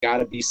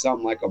gotta be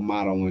something like a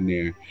model in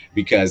there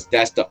because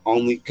there's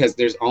only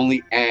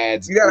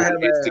ads You gotta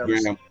on have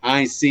Instagram. abs. I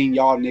ain't seen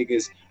y'all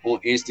niggas on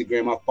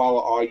Instagram. I follow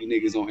all you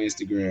niggas on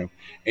Instagram,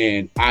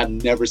 and I've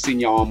never seen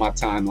y'all on my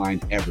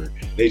timeline ever.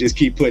 They just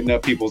keep putting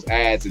up people's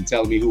ads and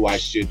telling me who I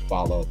should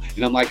follow,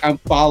 and I'm like, I'm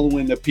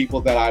following the people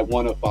that I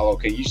want to follow.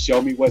 Can you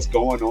show me what's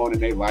going on in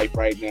their life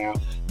right now?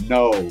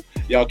 No,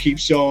 y'all keep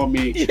showing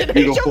me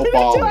beautiful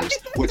ballers,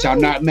 which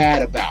I'm not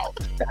mad about.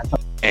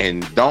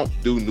 And don't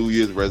do New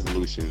Year's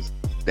resolutions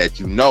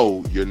that you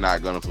know you're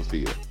not gonna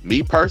fulfill.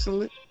 Me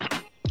personally,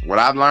 what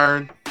I've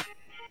learned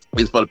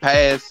is for the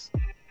past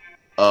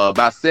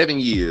about 7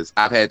 years,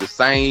 I've had the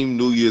same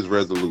New Year's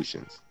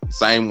resolutions,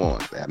 same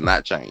ones. They have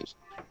not changed.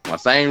 My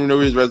same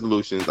New Year's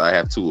resolutions, I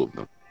have 2 of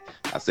them.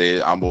 I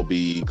said I'm gonna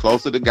be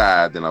closer to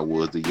God than I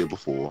was the year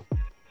before,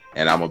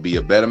 and I'm gonna be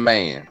a better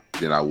man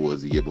than I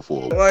was the year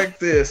before. Like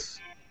this.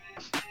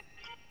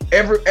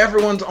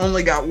 Everyone's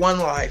only got one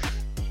life.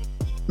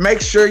 Make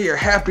sure you're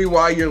happy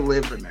while you're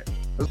living it.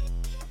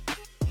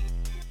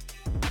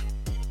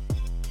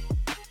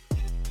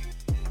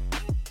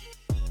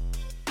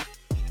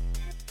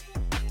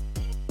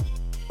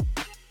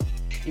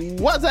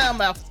 What's up,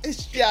 man?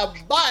 It's your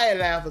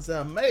boy,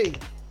 Officer May.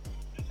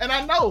 And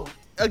I know,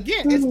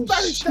 again, it's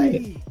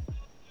Thursday.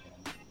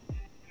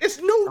 It's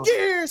New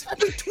Year's.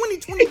 Happy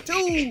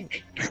 2022.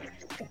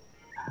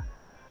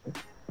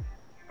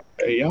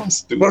 Hey, y'all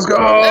stupid. Let's go.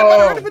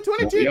 Everybody ready for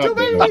 2022, Y'all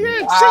baby? doing- We're here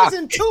in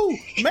season 2.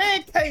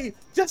 Man Cave,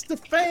 just a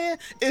fan.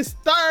 It's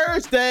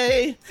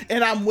Thursday,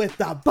 and I'm with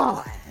the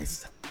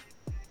boys.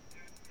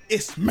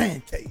 It's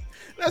Man Cave.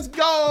 Let's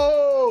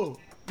go.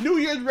 New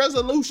Year's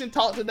resolution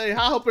talk today.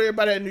 I hope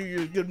everybody had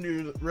good New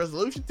Year's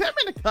resolution. Tell me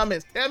in the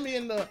comments. Tell me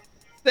in the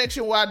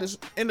section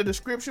in the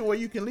description where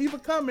you can leave a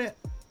comment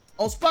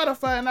on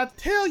Spotify, and I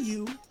tell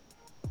you,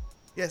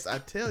 yes, I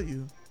tell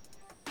you,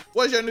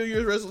 what's your New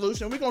Year's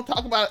resolution? We're going to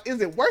talk about, is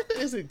it worth it?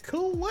 Is it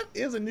cool? What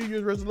is a New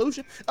Year's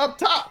resolution? Up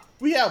top,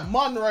 we have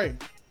Monterey.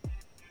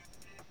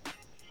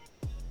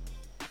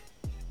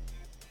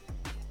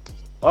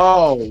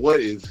 Oh, what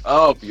is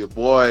up? Your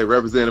boy,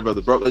 representative of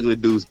the Broke Ugly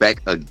Dudes,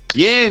 back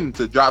again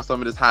to drop some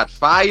of this hot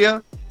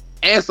fire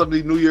and some of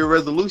these New Year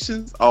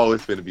resolutions. Oh,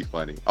 it's finna be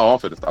funny. Oh, I'm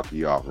finna stop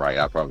you off, right?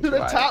 I promise. To the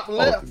top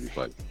left, it's finna be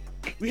funny.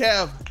 we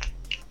have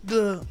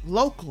the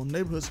local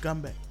neighborhood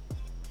scumbag.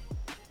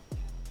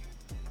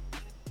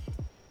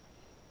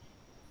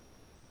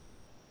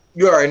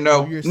 You already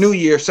know. New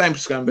Year, same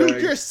scumbag. New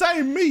Year,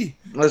 same me.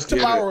 Let's get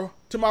Tomorrow, it.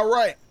 to my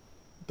right,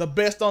 the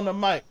best on the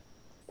mic.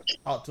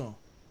 Talk to him.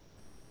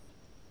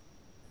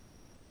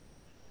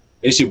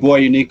 It's your boy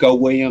Unico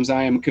Williams.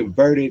 I am a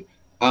converted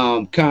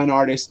con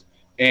artist,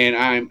 and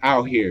I'm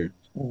out here.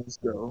 Let's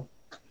go.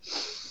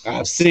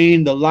 I've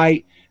seen the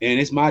light, and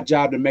it's my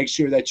job to make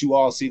sure that you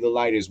all see the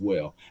light as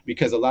well.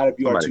 Because a lot of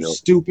you are too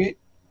stupid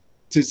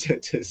to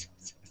just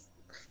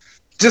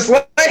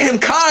let him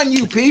con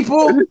you,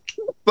 people.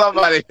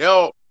 Somebody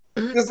help.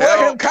 Just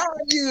let him con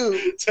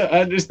you. To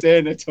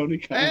understand that Tony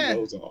Khan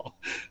knows all.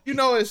 You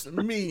know, it's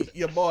me,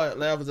 your boy,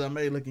 Lavers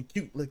May, looking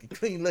cute, looking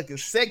clean, looking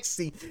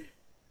sexy.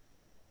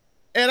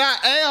 And I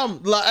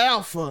am La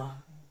Alpha.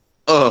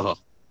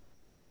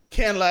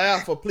 Can La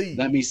Alpha please?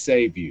 Let me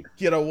save you.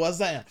 Get a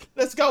wazam.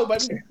 Let's go,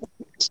 baby.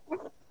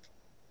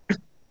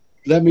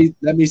 Let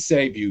me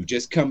save you.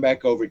 Just come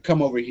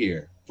over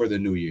here for the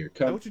new year.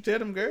 Come. What you tell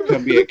them, girl?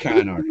 Come be a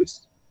con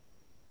artist.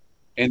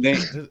 And then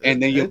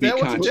you'll be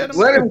conscious.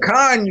 Let him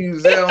con you,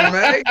 Zell,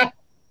 man.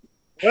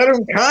 Let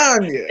him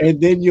con you. And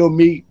then you'll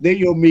meet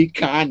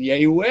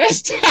Kanye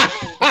West.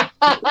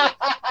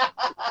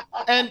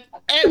 and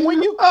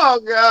when you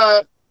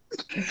God.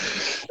 And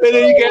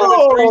then you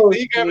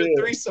got a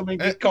threesome and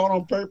get caught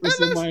on purpose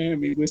in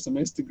Miami with some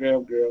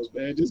Instagram girls,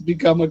 man. Just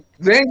become a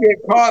then get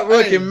caught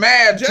looking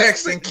mad,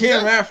 texting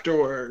Kim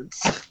afterwards.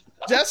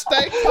 Just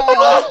stay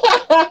calm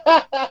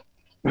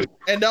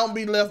and don't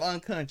be left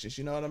unconscious.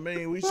 You know what I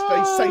mean? We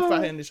stay safe out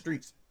here in the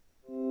streets.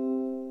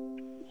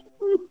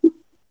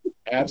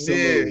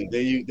 Absolutely.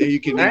 Yeah. Then you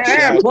can.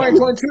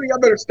 2022, y'all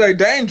better stay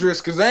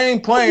dangerous because they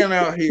ain't playing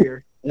out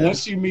here.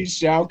 Once you meet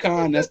Shao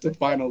Kahn, that's the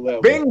final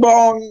level. Bing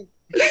bong.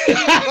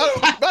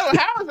 But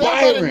how is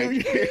everybody New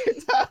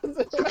Year's?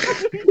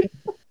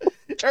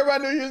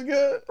 Everybody New Year's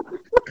good?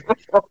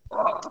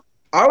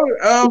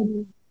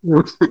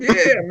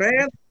 Yeah,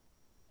 man.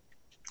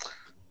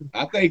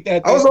 I think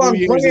that I was on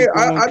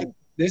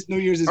this New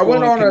Year's is I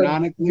went going on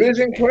canonically. a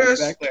Vision Quest.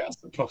 Exactly how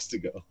it's supposed to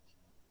go.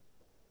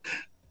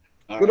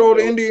 Good old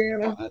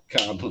Indiana.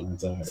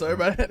 So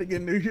everybody had to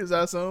get New Year's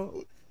out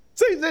soon.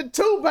 Season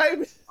 2,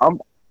 baby.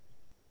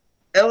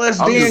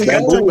 LSD and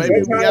Gamboo,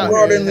 baby. We out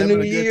brought here in the having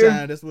new a good year.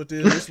 time. That's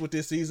what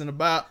this season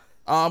about.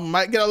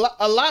 Might get a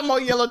lot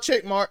more yellow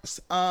check marks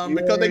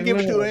because they give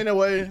it to it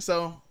anyway.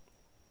 So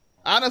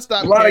I done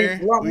stopped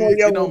caring.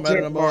 It don't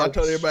matter no more. I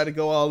told everybody to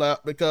go all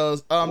out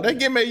because they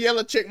give me a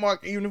yellow check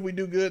mark even if we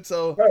do good.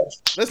 So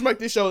let's make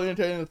this show as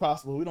entertaining as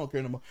possible. We don't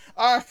care no more.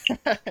 All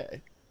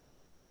right.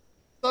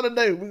 So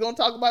today we're gonna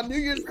talk about New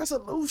Year's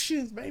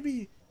resolutions,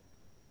 baby.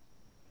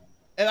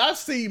 And I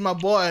see my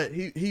boy.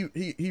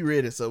 He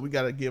read it, so we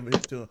gotta give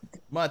it to him.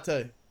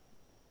 Monte.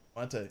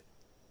 Tell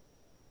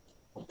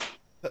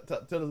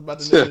us about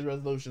the New Year's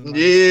resolutions.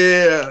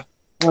 Man.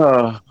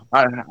 Yeah.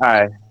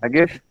 I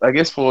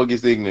guess before it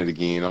gets ignorant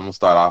again, I'm gonna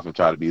start off and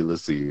try to be a little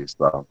serious.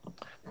 So,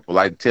 I'd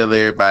like to tell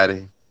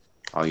everybody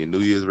on your New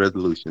Year's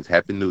resolutions,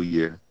 Happy New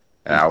Year,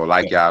 and I would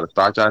like y'all to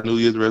start your New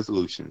Year's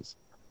resolutions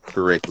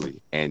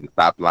correctly and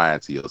stop lying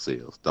to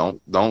yourselves.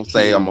 Don't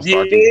say I'm gonna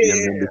start this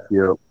gym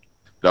membership.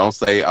 Don't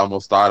say I'm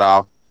gonna start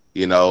off,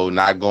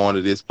 not going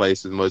to this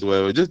place as much.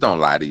 Whatever. Just don't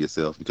lie to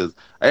yourself, because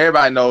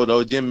everybody know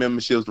those gym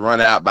memberships run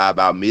out by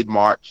about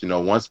mid-March.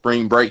 Once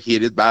spring break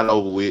hit, it's about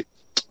over with.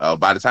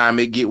 By the time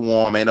it get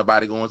warm, ain't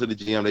nobody going to the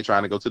gym. They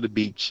trying to go to the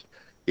beach.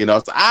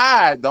 So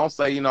I don't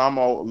say, I'm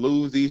gonna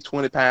lose these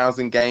 20 pounds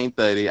and gain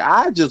 30.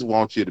 I just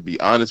want you to be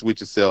honest with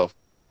yourself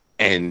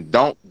and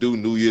don't do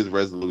New Year's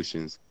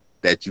resolutions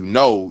that you're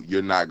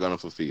not gonna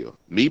fulfill.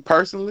 Me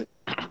personally,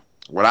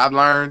 what I've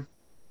learned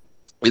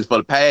is for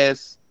the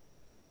past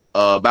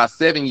about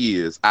 7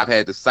 years, I've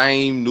had the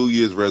same New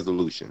Year's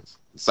resolutions,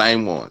 the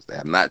same ones. They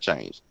have not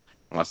changed.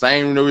 My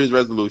same New Year's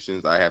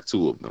resolutions, I have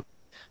 2 of them.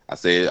 I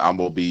said I'm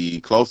going to be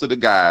closer to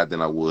God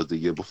than I was the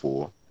year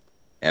before,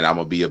 and I'm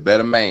going to be a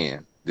better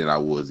man than I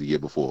was the year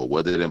before,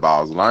 whether it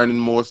involves learning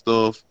more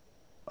stuff,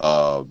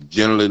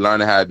 generally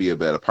learning how to be a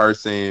better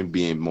person,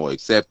 being more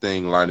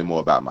accepting, learning more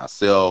about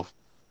myself,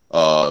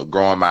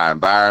 growing my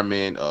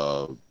environment,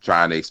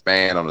 trying to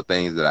expand on the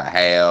things that I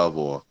have,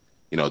 or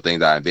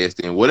things I invest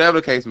in, whatever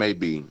the case may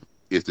be,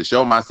 is to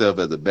show myself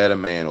as a better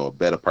man or a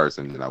better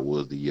person than I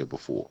was the year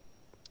before,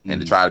 and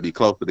to try to be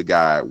closer to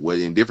God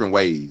in different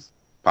ways,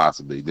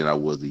 possibly, than I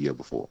was the year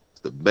before.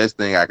 It's the best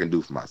thing I can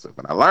do for myself.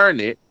 And I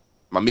learned it in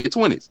my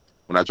mid-20s.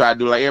 When I tried to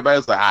do like everybody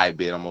else, like, I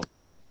bet I'm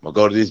gonna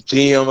go to this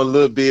gym a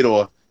little bit,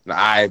 or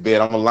I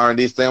bet I'm gonna learn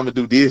this thing, I'm gonna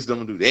do this,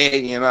 I'm gonna do that,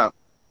 And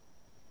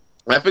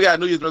I figure out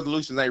New Year's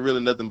resolutions ain't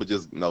really nothing but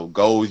just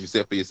goals you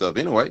set for yourself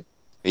anyway.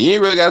 And you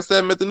ain't really gotta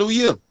set them at the new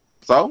year.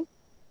 So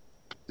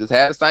just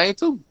have the same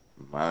too.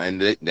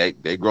 And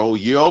they grow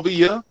year over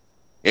year.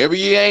 Every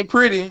year ain't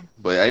pretty,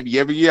 but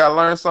every year I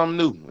learn something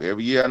new.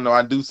 Every year I know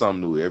I do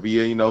something new. Every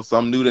year,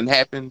 something new done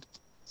happened,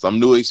 some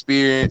new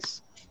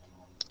experience.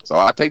 So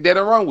I take that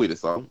and run with it.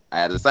 So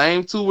I had the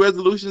same 2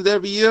 resolutions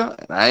every year,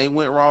 and I ain't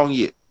went wrong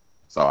yet.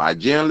 So I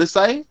generally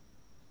say,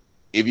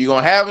 if you're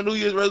going to have a New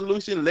Year's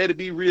resolution, let it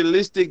be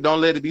realistic.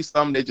 Don't let it be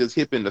something that just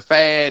hipping the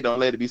fad. Don't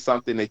let it be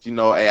something that,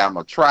 hey, I'm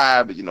going to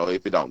try, but,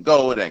 if it don't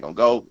go, it ain't going to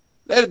go.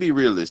 Let it be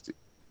realistic.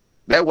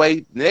 That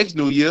way, next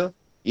New Year,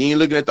 you ain't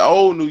looking at the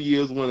old New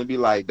Year's one and be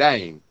like,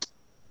 dang,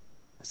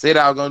 I said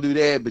I was going to do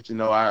that, but,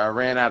 I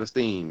ran out of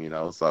steam,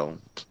 So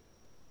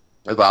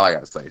that's all I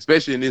got to say.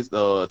 Especially in this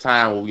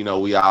time where,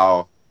 we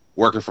all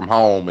working from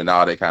home and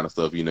all that kind of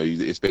stuff. You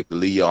expect to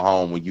leave your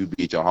home when you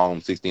be at your home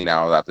 16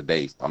 hours out the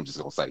day. So I'm just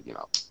going to say,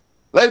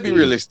 let it be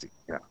realistic.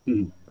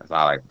 That's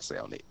all I got to say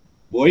on it.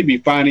 Boy, you be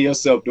finding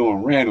yourself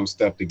doing random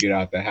stuff to get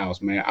out the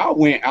house, man. I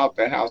went out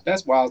the house.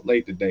 That's why I was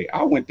late today.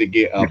 I went to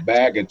get a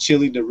bag of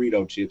chili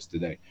Dorito chips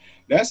today.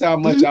 That's how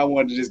much I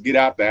wanted to just get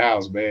out the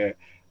house, man.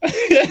 I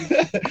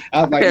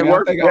was like, can't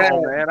work from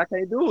home, man. I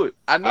can't do it.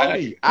 I know.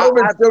 I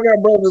still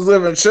got brothers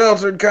living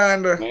sheltered,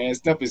 kind of. Man,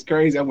 stuff is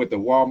crazy. I went to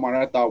Walmart.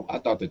 I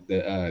thought that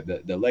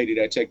the lady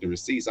that checked the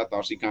receipts, I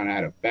thought she kind of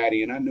had a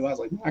fatty, and I knew I was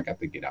like, man, I got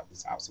to get out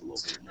this house a little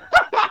bit more.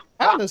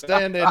 I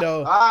understand that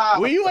though.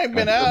 Well, you ain't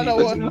been out no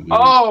one.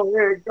 Oh,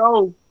 there it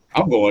goes.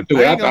 I'm going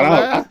through it.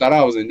 I thought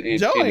I was in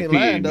Joe in ain't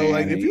lying though.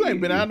 Like if you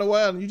ain't been out in a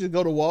while and you just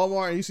go to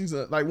Walmart and you see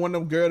like one of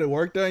them girls that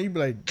work there, and you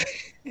be like,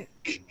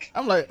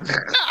 I'm like,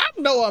 I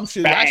know I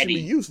should be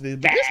used to this,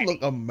 but this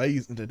look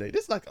amazing today.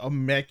 This like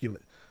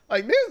immaculate.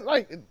 Like this,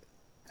 like.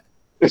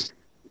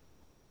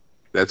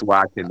 That's why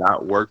I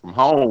cannot work from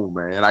home,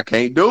 man. I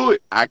can't do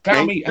it. I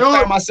found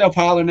myself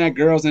hollering at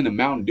girls in the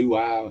Mountain Dew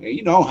aisle. And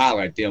I don't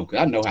holler at them because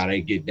I know how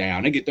they get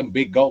down. They get them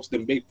big gulps,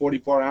 them big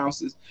 44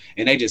 ounces,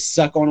 and they just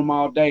suck on them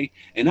all day.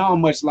 And I don't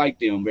much like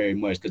them very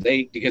much because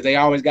they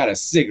always got a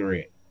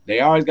cigarette. They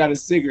always got a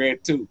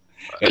cigarette too.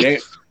 And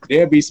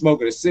they'll be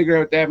smoking a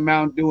cigarette with that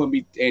Mountain Dew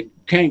and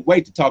can't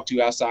wait to talk to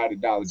you outside the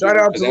Dollar General.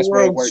 Shout out to the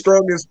world's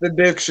strongest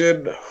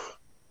addiction.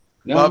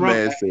 My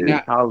man said,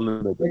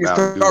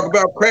 talk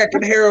about crack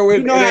and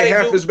heroin, and they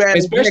half as bad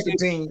as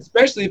nicotine.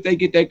 Especially if they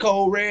get that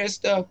Cold Red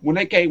stuff when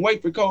they can't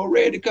wait for Cold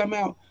Red to come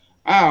out.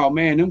 Oh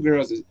man, them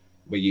girls is.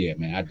 But yeah,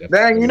 man, I definitely.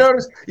 Dang, you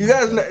notice? You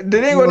guys,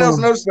 did anyone else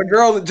notice the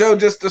girl that Joe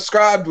just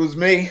described was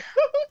me?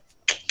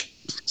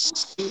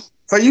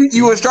 So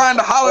you was trying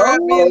to holler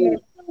at me,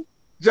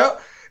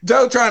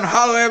 Joe trying to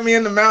holler at me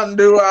in the Mountain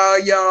Dew, y'all.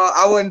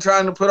 I wasn't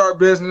trying to put our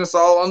business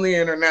all on the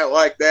internet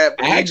like that.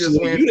 But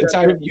actually, you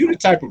the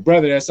type of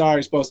brother that's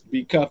already supposed to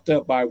be cuffed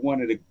up by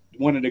one of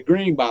the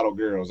green bottle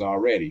girls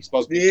already.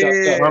 Supposed to be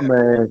cuffed up. My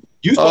man.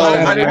 You supposed to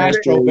have an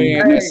Astro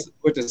van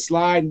with the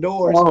sliding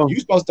doors. You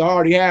supposed to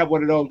already have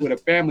one of those with a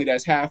family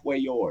that's halfway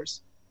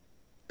yours.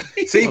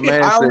 See,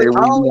 I only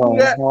do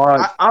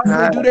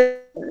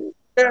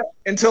that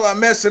until I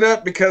mess it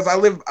up because I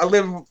live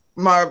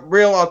my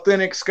real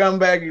authentic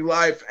scumbaggy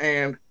life,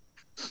 and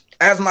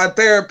as my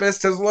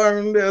therapist has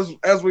learned,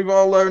 as we've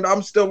all learned,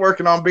 I'm still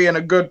working on being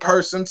a good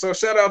person. So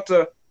shout out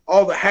to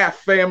all the half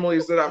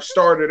families that I've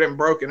started and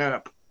broken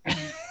up.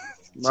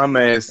 My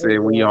man said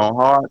when you're on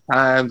hard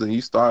times and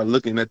you start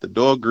looking at the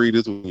door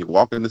greeters when you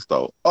walk in the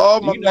store. Oh,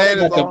 my man got is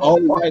them on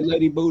old white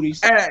lady booties.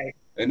 Hey,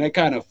 And they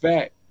kind of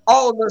fat.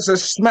 all of us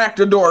have smacked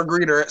a door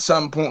greeter at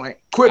some point.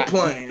 Quit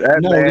playing. That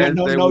No, man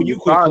no, said no, when you you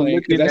quit start playing,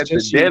 'cause looking that's at the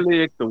just you.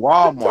 deli at the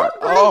Walmart.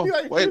 Oh,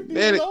 Like wait a 50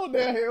 minute. years old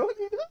down here. What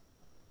you doing?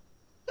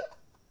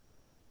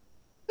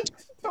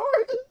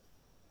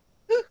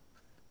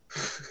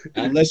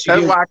 Unless you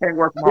That's get, why I can't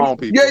work from home,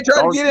 people. You ain't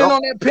trying to get in Don't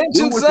on that do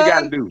pension, what you got to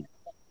son. do.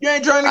 You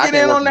ain't trying to I get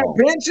can't in work on that from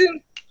home.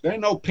 pension. there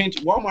ain't no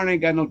pension. Walmart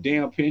ain't got no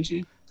damn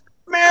pension.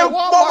 Man,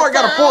 Walmart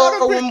got a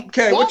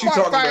 401k. What you Walmart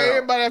talking fire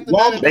about? everybody after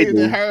Walmart- 90 They days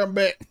do. and hire them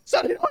back.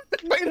 So they don't have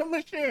to pay them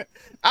insurance.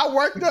 I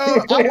worked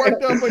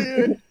up for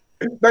you.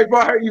 They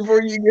fire you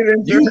before you get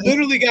into You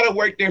literally got to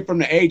work there from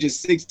the age of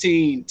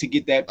 16 to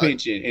get that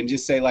pension and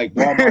just say, like,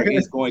 Walmart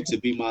is going to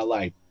be my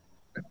life.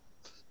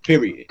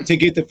 Period. To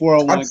get the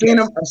 401k. I've seen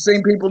them. I've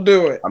seen people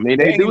do it. I mean,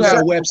 They they ain't do even have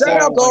got a a website.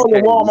 Shout out to all the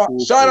 401k, Walmart.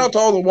 which is Shout cool. out to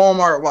all the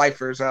Walmart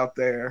lifers out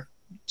there.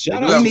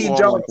 Shout They We do out have to need a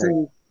y'all 401k.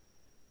 too.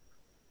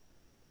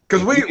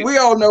 Because we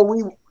all know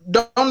we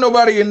don't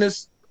nobody in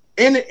this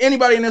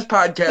anybody in this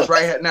podcast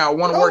right now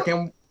want to work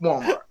in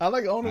Walmart. I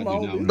like owning my I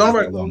do own not business.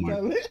 work at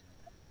Walmart.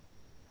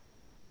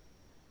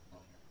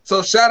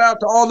 So shout out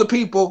to all the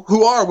people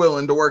who are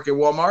willing to work at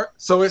Walmart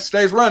so it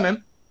stays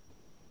running.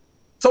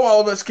 So all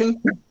of us can.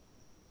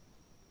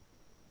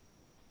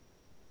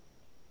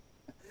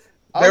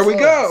 There we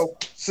go.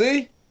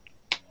 See?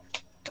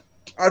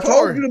 I told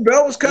Tori, you the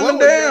bell was coming what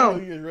was your down.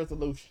 New Year's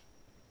resolution?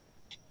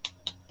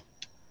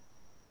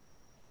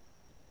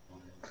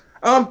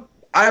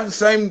 I have the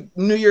same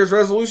New Year's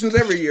resolutions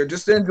every year,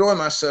 just to enjoy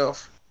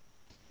myself.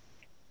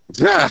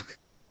 Yeah.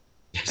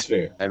 That's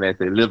fair. And man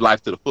said, live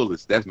life to the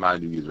fullest. That's my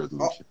New Year's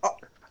resolution.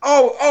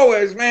 Oh,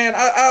 always, man.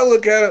 I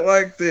look at it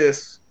like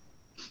this.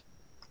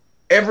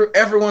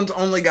 Everyone's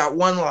only got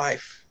one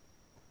life.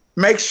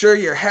 Make sure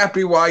you're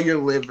happy while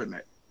you're living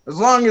it. As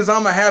long as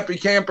I'm a happy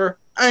camper,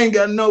 I ain't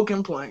got no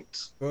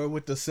complaints. Or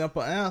with the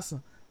simple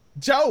answer.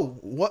 Joe,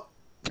 what?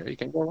 Yeah, you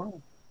can't go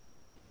wrong.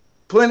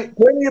 Plenty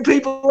of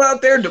people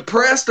out there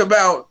depressed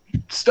about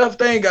stuff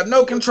they ain't got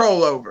no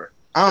control over.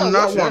 I'm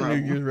not what's your one of New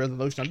them. Year's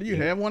resolution? Do you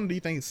have one? Do you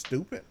think it's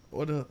stupid?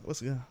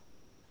 What's good?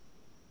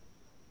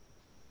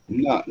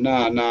 Nah,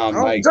 I'm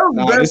Mike. so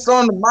Nah, best this,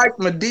 on the Mike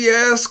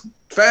Medias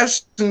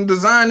fashion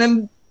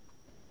designing.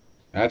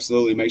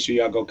 absolutely. Make sure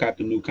y'all go cop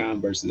the new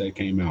Converse that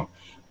came out.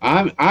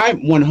 I'm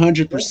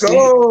 100%.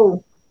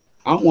 So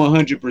I'm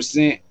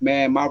 100%,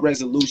 man. My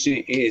resolution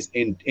is,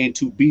 and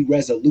to be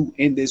resolute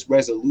in this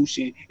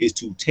resolution is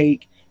to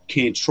take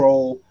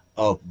control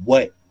of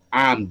what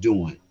I'm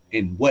doing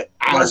and what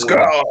I let's want.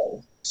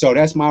 go. So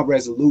that's my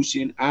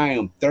resolution. I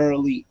am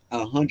thoroughly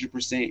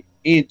 100%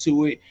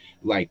 into it.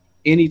 Like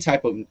any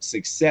type of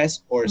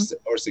success or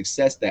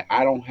success that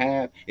I don't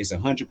have is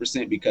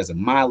 100% because of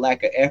my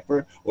lack of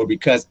effort or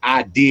because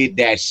I did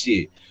that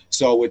shit.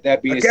 So with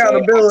that being said,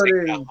 I'm Accountability.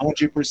 taking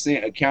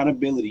 100%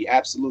 accountability.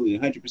 Absolutely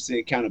 100%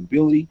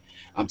 accountability.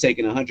 I'm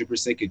taking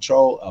 100%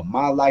 control of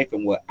my life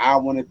and what I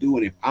want to do.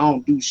 And if I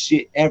don't do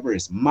shit ever,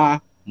 it's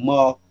my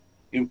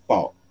motherfucking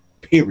fault.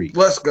 Period.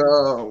 Let's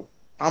go.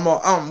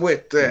 I'm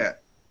with that.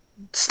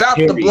 Stop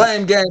the Period.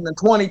 blame game in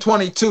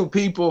 2022,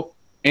 people.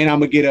 And I'm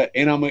gonna get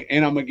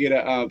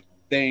a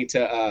thing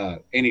to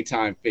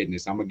Anytime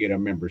Fitness. I'm gonna get a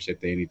membership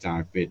to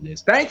Anytime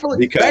Fitness.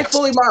 Thankfully,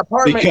 my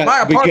apartment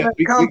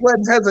because-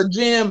 complex has a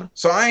gym,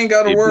 so I ain't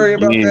got to It's worry a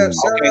about gym. that.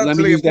 Shout Okay, out let to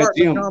me the use that apartment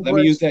gym. complex.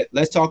 Let me use that.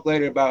 Let's talk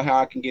later about how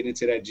I can get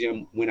into that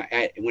gym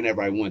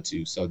whenever I want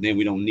to. So then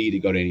we don't need to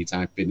go to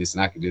Anytime Fitness,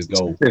 and I can just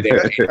go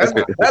there.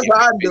 That's how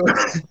I do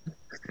it.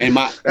 And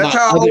That's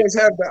how I always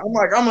have that. I'm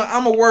like,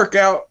 I'm a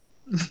workout.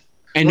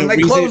 and When the they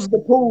reason, close the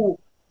pool,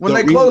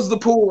 close the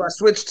pool, I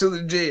switch to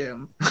the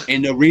gym.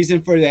 and the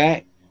reason for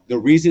that, the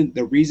reason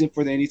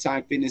for the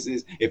Anytime Fitness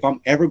is if I'm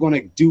ever going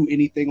to do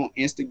anything on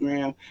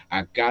Instagram,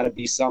 I gotta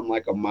be something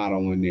like a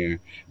model in there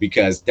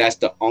because that's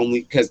the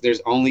only, because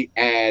there's only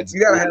ads You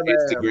gotta on have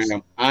Instagram.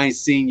 abs. I ain't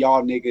seen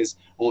y'all niggas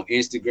on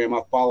Instagram.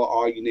 I follow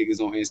all you niggas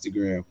on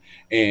Instagram,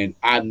 and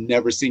I've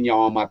never seen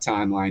y'all on my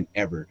timeline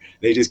ever.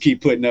 They just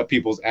keep putting up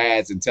people's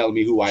ads and telling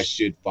me who I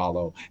should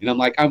follow, and I'm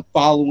like, I'm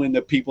following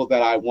the people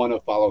that I want to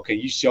follow. Can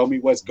you show me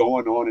what's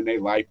going on in their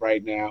life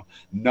right now?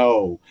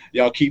 No,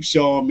 y'all keep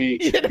showing me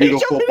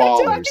beautiful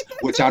ballers,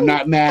 which I'm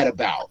not mad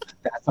about.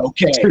 That's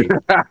okay.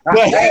 But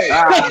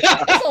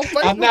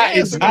I'm not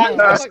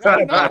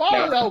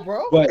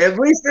bro. But At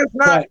least it's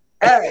not.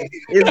 Hey,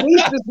 at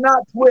least it's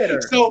not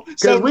Twitter. so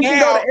Because we can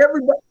go now, to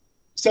everybody.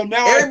 so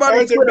now Everybody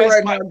I on further Twitter messed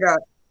right my, now got.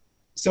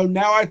 So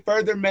now I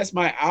further mess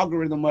my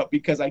algorithm up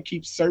because I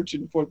keep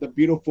searching for the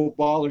beautiful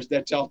ballers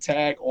that y'all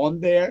tag on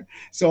there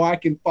so I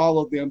can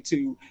follow them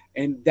too.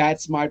 And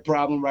that's my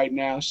problem right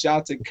now. Shout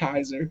out to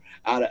Kaiser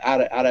out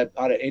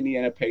of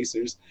Indiana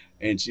Pacers.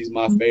 And she's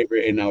my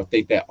favorite. And I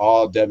think that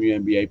all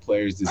WNBA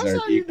players deserve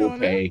equal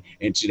pay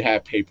and should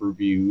have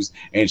pay-per-views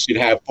and should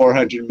have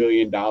 $400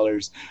 million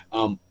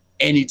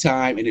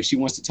anytime. And if she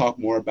wants to talk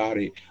more about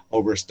it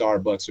over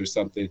Starbucks or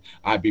something,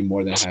 I'd be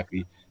more than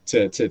happy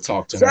to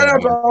talk to her. Shout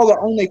out to all the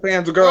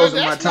OnlyFans girls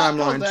in my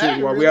timeline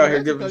too, while we out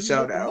here giving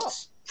shout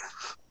outs.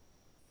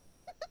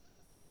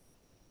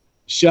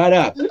 Shut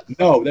up.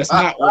 No, that's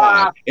not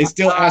why. It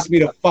still asks me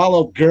to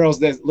follow girls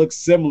that look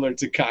similar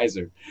to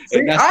Kaiser.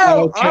 And that's not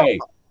okay.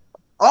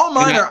 All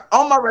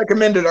my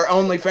recommended are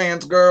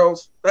OnlyFans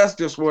girls. That's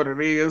just what it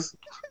is.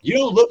 You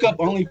don't look up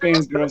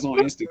OnlyFans girls on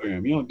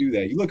Instagram. You don't do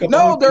that. You look up.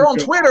 No, they're on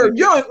Twitter.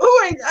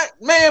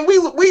 Man,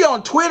 we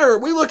on Twitter.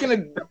 We looking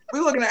at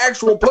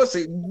actual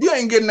pussy. You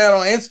ain't getting that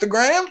on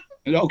Instagram.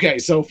 Okay,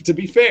 so to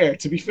be fair,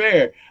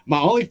 my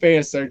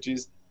OnlyFans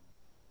searches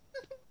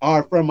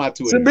are from my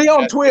Twitter. To be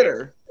on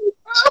Twitter.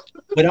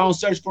 But I don't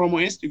search for them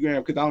on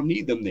Instagram because I don't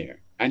need them there.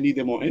 I need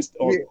them on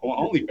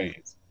on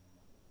OnlyFans.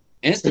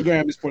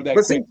 Instagram is for that.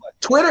 But see,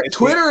 Twitter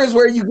is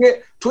where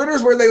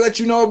they let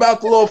you know about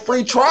the little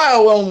free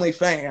trial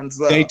OnlyFans.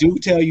 They do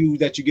tell you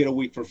that you get a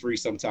week for free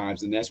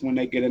sometimes, and that's when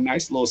they get a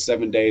nice little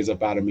 7 days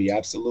up out of me.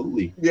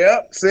 Absolutely.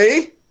 Yep.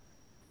 See.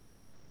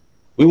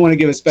 We want to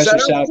give a special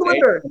shout out to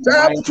Twitter. Shout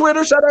out to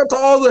Twitter. Shout out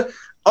to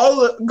all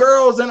the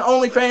girls and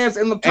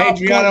OnlyFans in the top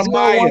Adriana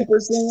Maya,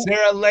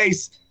 Sarah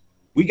Lace.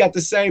 We got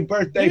the same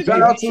birthday.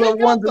 Shout out to the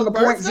ones in the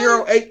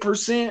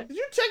 0.08%. Did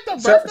you check the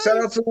birthday? Shout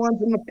out to the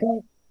ones in the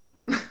point.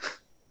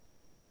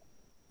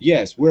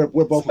 Yes, we're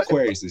both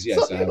Aquariuses.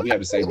 Yes, we have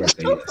the same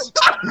birthday. Yes.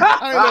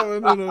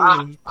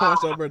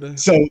 No. Birthday.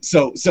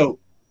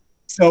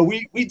 So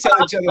we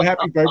tell each other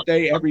happy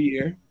birthday every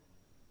year.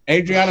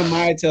 Adriana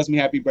Maya tells me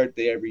happy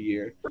birthday every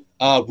year.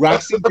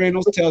 Roxy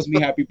Reynolds tells me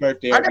happy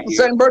birthday every year. I got the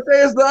same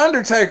birthday as the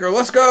Undertaker.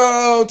 Let's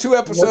go. 2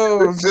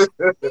 episodes.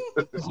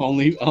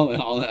 only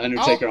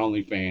Undertaker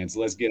OnlyFans.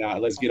 Let's get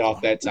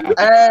off that topic.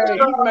 Hey,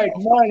 you make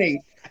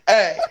money.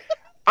 Hey,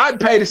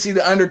 I'd pay to see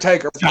the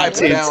Undertaker pipe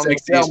down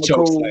sexiest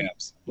choke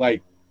slams.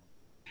 Like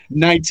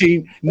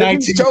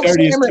 1930s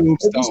tombstone.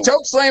 If he's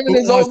choke slamming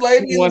his old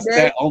lady in the bed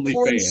that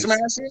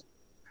OnlyFans.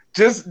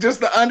 Just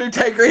the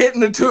Undertaker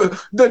hitting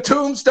the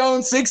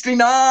Tombstone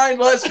 69.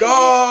 Let's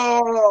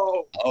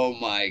go. Oh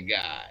my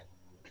God.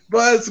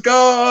 Let's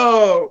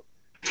go.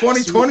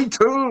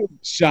 2022.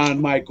 Shawn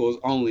Michaels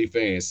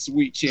OnlyFans.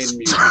 Sweet chin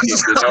music.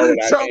 You know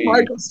Shawn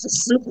Michaels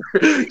just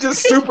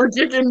super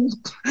kicking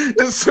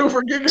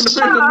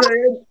the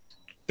bed.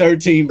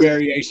 13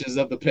 variations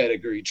of the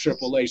pedigree.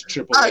 Triple H,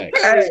 Triple A.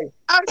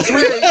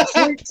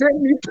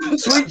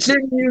 Sweet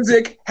chin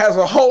music has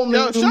a whole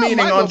new meaning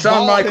on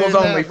Shawn Michaels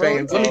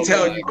OnlyFans. Let me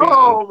tell you.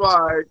 Oh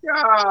my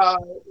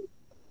God.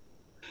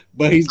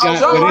 But he's got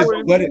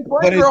girl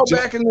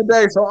back in the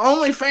day, so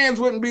OnlyFans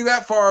wouldn't be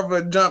that far of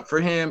a jump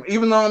for him.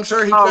 Even though I'm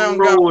sure he found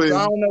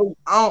God.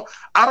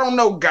 I don't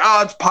know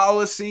God's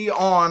policy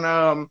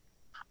on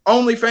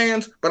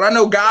OnlyFans, but I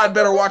know God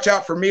better watch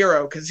out for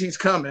Miro because he's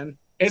coming.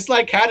 It's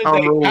like how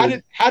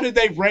did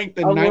they rank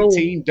the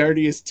 19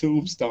 dirtiest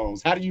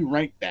tombstones? How do you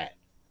rank that?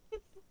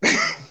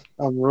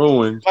 I'm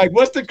ruined. Like,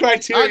 what's the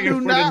criteria I do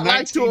for not the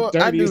 19 like to.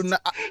 dirtiest? I do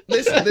not.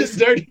 Listen.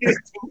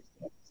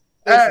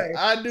 Hey,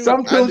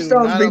 some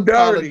tombstones be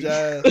dirty.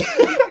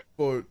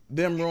 For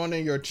them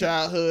ruining your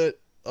childhood.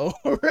 I'm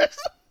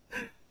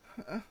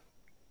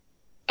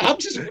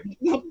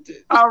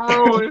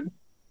ruined.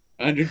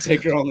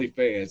 Undertaker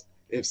OnlyFans.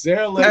 If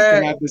Sarah Lynn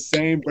can have the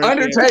same birthday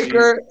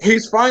Undertaker,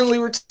 he's finally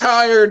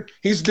retired.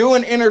 He's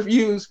doing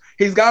interviews.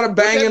 He's got a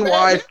banging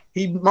wife.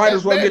 He might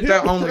as well get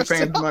that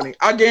OnlyFans money.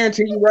 I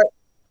guarantee you, right?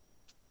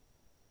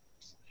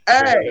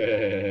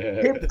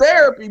 Hey, hip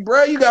therapy,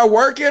 bro. You got to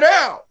work it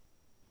out.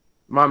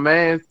 My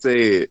man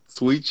said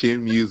sweet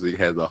chin music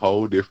has a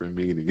whole different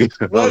meaning. Let's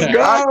go. His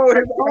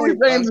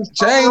OnlyFans is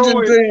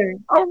changing things.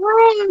 I'm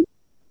ruined.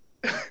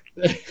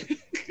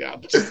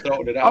 I'm just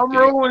throwing it out. I'm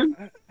ruined.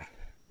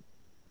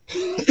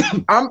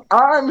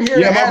 I'm here.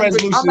 Yeah, my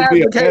resolution is to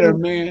be a better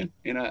man.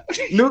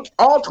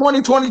 All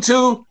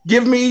 2022,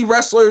 give me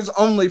wrestlers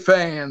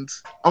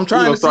OnlyFans. I'm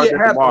trying to see it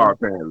happen. Tomorrow,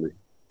 apparently.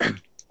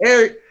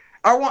 Eric,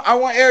 I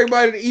want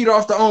everybody to eat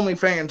off the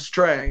OnlyFans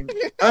train.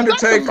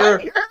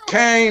 Undertaker,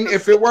 Kane,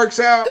 if it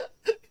works out.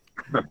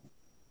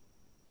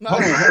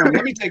 Hold on.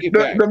 Let me take it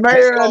back. The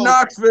mayor of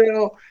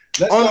Knoxville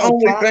on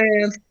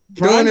OnlyFans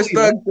doing his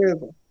thug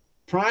business.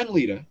 Prime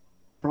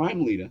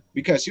Lita,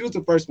 because she was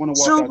the first one to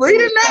walk out.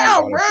 Lita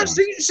now, bro.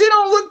 She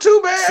don't look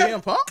too bad.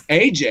 CM Punk?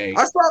 AJ.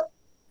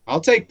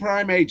 I'll take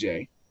Prime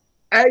AJ.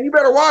 Hey, you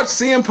better watch.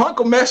 CM Punk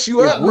will mess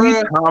you up,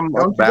 bro.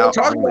 Don't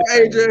talk about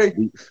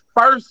AJ.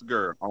 First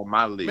girl on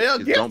my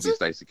list is don't be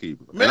Stacy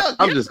Keibler.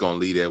 I'm just gonna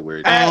leave that where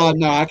it is. Oh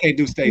no, I can't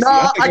do Stacy.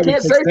 No, I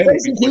can't say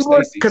Stacy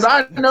Keibler because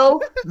I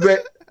know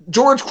that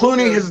George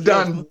Clooney has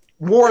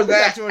wore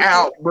that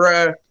out,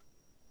 bro.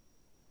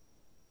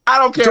 I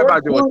don't care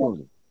about George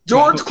Clooney.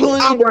 George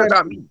Clooney. I'm worried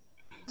about me.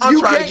 I'm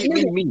trying to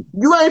get me.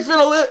 You ain't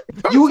finna live.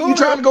 You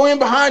trying to go in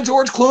behind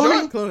George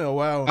Clooney? George Clooney,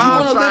 wow.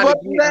 I'm trying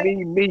to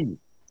get me.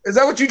 Is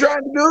that what you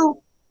trying to do?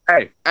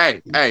 Hey.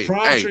 You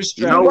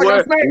know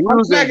like what?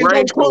 I'm smacking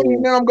George Clooney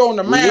and then I'm going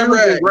to man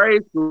rag. In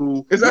grade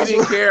school, we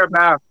didn't care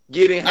about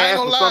getting half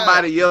of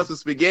somebody else's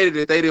spaghetti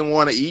that they didn't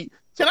want to eat.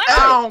 Can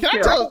I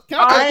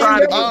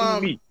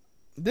tell you?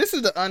 This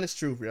is the honest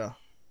truth, y'all.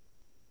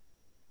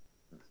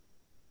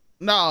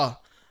 Nah.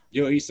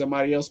 You'll eat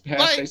somebody else's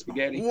past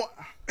spaghetti.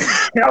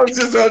 I was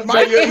just about to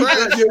say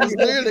was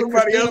literally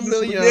Christina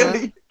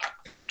Milian.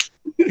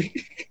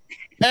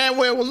 And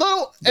when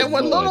Lil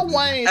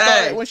Wayne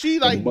started, when she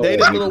dated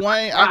Lil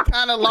Wayne, I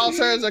kind of lost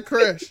her as a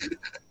crush.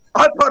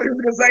 I thought he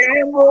was gonna say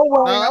and Lil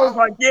Wayne. I was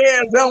like,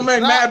 yeah, they'll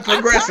make mad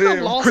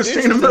progressive.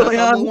 Christina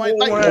Milian. Lil Wayne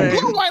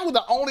was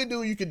the only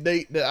dude you could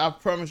date that I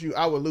promise you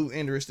I would lose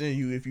interest in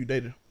you if you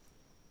dated.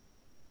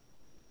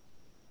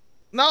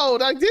 No,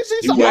 this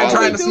is the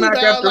only dude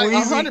that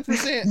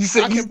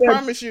 100%. I can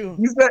promise you.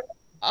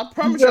 I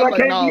promise you. I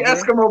can't be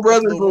Eskimo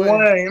Brothers with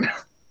Wayne.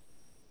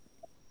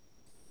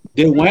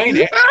 Did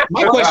Wayne?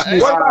 My question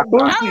is, what about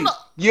Boosie?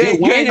 Did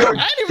Wayne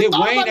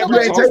ever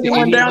take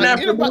one down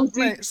after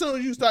Boosie? As soon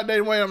as you start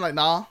dating Wayne, I'm like,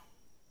 nah.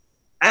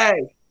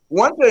 Hey,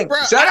 one thing.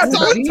 Shout out to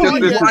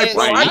Jeezy's wife.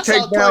 I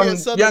take down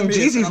Young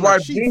Jeezy's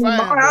wife.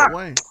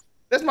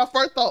 That's my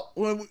first thought.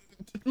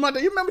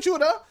 Monday, you remember what you were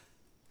there?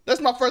 That's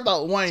my first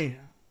thought, Wayne.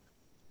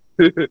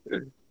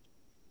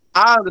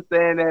 I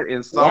understand that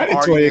in some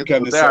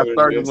arguments, there are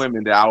certain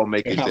women that I will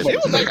make exceptions. She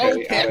was like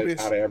on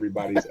campus. Out of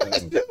everybody's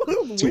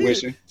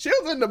tuition. She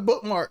was in the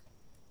bookmark.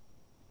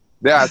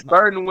 There are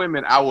certain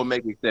women I will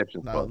make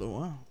exceptions for.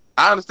 Wow.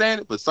 I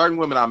understand it, but certain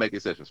women I'll make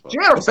exceptions for. She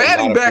had a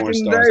fatty back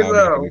in the day,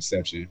 though. An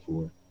exception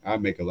for. I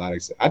make a lot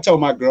of. I told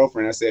my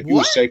girlfriend, I said, if you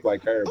was shaped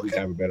like her, we'd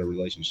have a better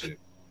relationship.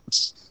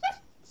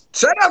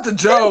 Shout out to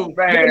Joe,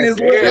 man. I'm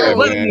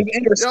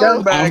getting this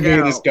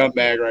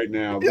scumbag right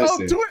now.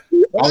 Listen,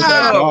 I was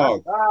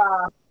like,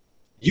 dog,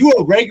 you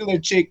a regular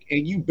chick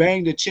and you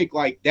banged a chick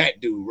like that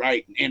dude,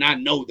 right? And I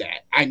know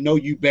that. I know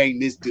you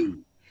banged this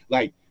dude.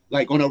 Like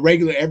on a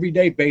regular,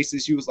 everyday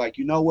basis, you was like,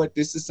 you know what?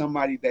 This is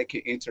somebody that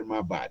can enter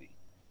my body.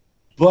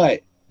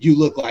 But you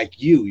look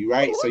like you,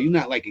 right? So you're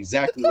not like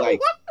exactly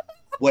like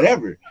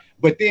whatever.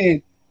 But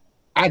then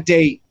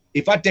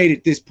if I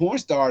dated this porn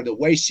star, the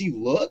way she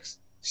looks,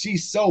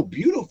 she's so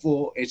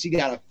beautiful and she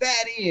got a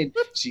fatty and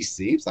she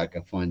seems like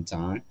a fun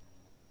time.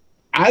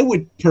 I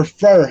would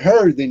prefer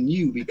her than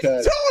you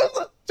because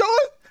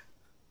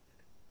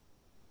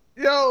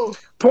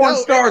porn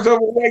stars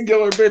over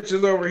regular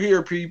bitches over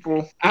here,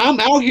 people. I'm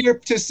out here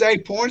to say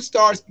porn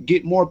stars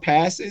get more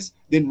passes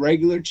than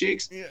regular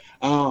chicks. Yeah.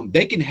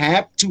 They can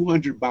have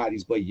 200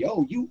 bodies, but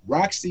you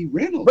Roxy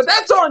Reynolds. But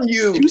that's on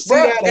you. You see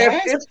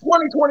that it's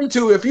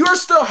 2022. If you're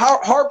still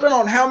harping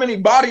on how many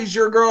bodies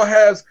your girl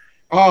has,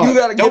 you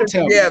gotta get it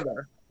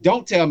together.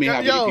 Don't tell me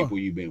how many people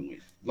you've been with.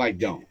 Like,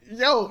 don't.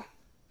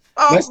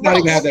 Let's not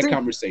even have that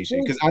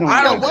conversation because I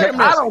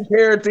don't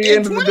care at the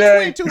end of the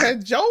day.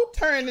 Has Joe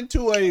turned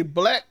into a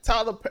black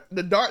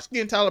the dark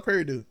skinned Tyler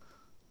Perry dude?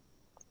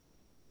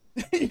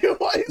 you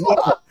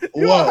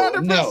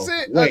 100%. No,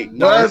 wait,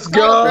 no. Let's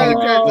go.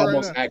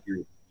 Almost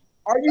accurate.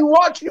 Are you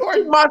watching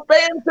my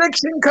fan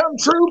fiction come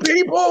true,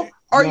 people?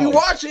 Are you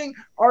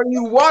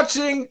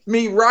watching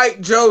me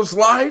write Joe's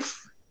life?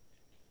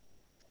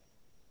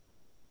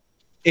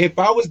 If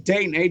I was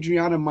dating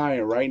Adriana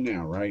Maya right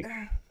now, right?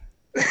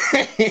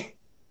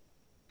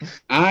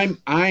 I'm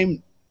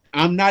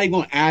not even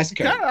gonna ask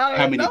her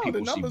how many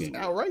people she's been with.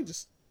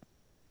 Outrageous.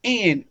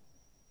 And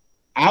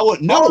I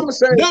would no,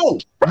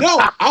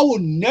 I will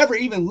never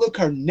even look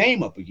her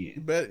name up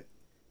again.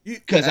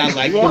 Because I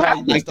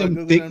like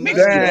them thick mixed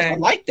girls. I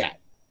like that.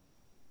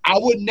 I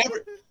would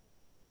never.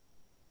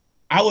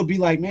 I would be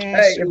like, man,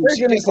 if they're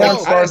getting porn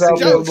stars out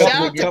there,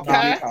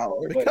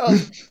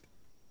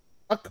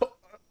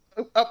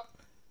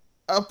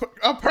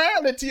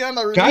 apparently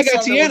Tiana released Kai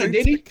got Tiana,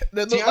 did he?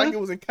 That looked like it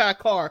was in Kai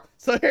car.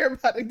 So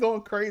everybody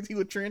going crazy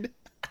with trending.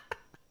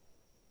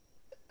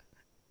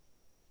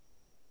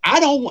 I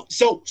don't want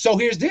so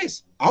here's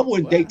this. I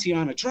wouldn't date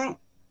Tiana Trump.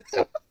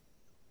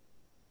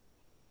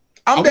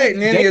 I'm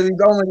dating any of these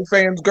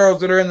OnlyFans girls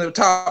that are in the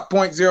top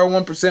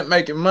 0.01%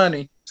 making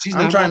money.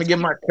 I'm trying to get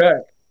my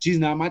cut. She's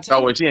not my type.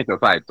 Oh, well, she ain't your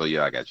type, so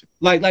yeah, I got you.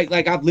 Like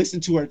I've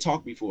listened to her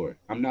talk before.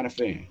 I'm not a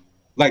fan.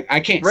 Like I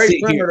can't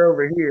sit here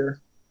over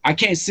here. I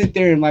can't sit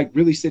there and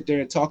really sit there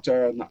and talk to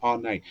her all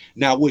night.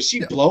 Now, would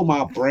she blow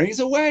my brains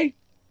away?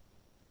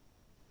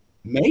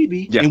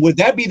 Maybe. Yeah. And would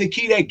that be the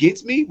key that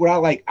gets me? Where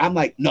I'm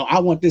like, no, I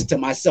want this to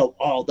myself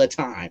all the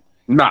time.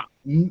 Nah.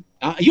 You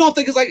don't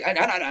think it's like?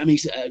 I mean,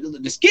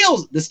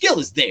 the skill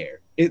is there.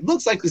 It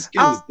looks like the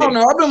skill is there. I don't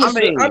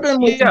know. I've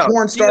been with some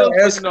porn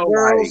star-esque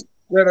girls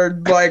that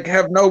are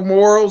have no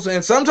morals,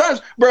 and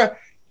sometimes, bruh,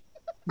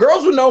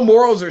 girls with no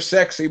morals are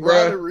sexy,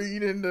 bruh.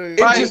 It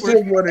just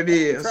is what it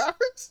is.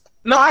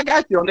 No, I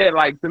got you on that.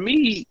 Like, to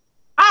me,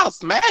 I'll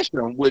smash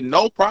them with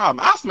no problem.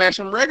 I'll smash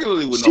them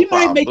regularly with no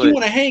problem. She might make you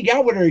want to hang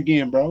out with her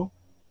again, bro.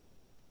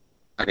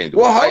 I can't do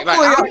well, it. hopefully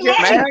I I can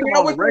smash can him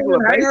on a regular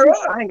hang her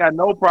basis. up. I ain't got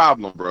no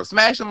problem, bro.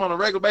 Smash him on a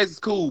regular basis,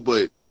 cool.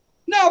 But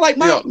No, like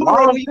Yo,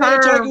 Monterey, will you go to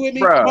long-term, Target with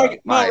me? bruh,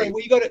 Monterey, like-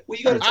 will you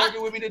go to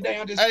Target with me today?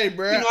 I'm just, Hey,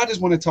 bro. you know, I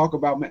just want to talk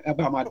about my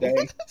day.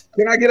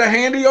 Can I get a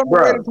handy on the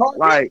way to bro, Target?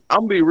 like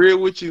I'm be real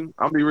with you.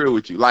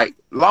 Like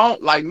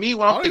like me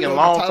when I I'm don't thinking even know what the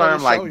long title term, of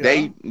the like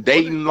show,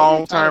 dating y'all. long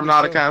What the title term of and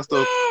all the that show? kind of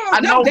stuff. No, I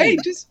know not me.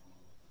 dating, just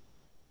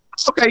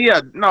Okay, yeah,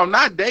 no,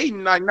 not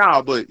dating like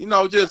now, but you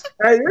know, just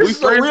Hey, we this is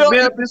a friends real with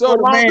benefits for episode a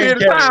of long Man period of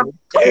Cave. time.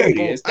 there it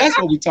is. That's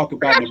what we talk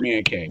about in the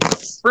man cave.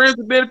 Friends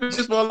with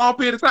benefits for a long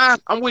period of time.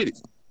 I'm with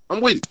it.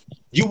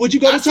 Would you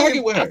go to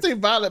Target with her? I seen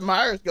Violet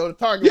Myers go to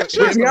Target Yeah, with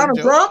sure. With Kimberly Tiana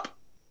Joe. Trump?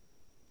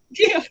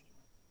 Yeah.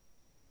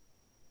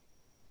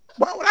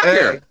 Why would I Hey,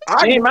 care?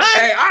 Ain't mine.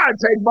 I'd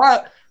take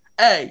my.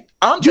 Hey,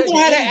 I'm You taking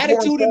gonna have any that porn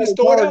attitude in the to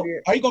store though?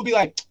 Target. Are you gonna be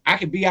like, I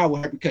can be out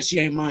with her because she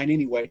ain't mine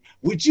anyway?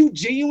 Would you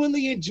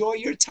genuinely enjoy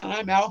your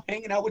time out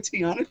hanging out with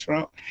Tiana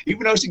Trump,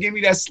 even though she give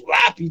me that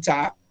sloppy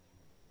top?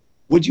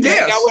 Would you hang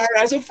Yes. out with her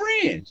as a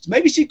friend?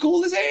 Maybe she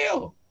cool as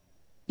hell.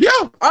 Yeah,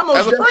 I most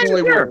as a friend,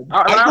 definitely yeah. would.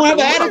 Are you gonna have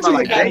an attitude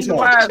like about it? dating though?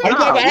 wise, Are you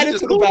gonna have an we just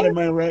attitude cool. about it,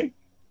 man, Ray?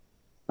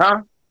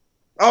 Huh?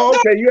 Oh,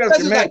 okay. You That's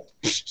asking just me? like,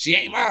 she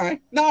ain't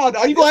mine. No,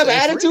 are you gonna have an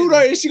It's a attitude, friend.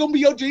 or is she gonna be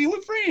your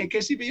genuine friend?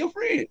 Can she be your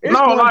friend? It's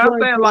No, my like I'm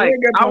point, saying, so like we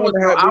ain't got I time was to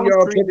have- we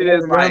all treated take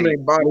as over like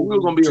running body when we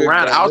were gonna be shit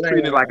around. I was like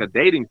treated that. like a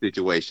dating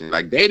situation,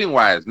 like dating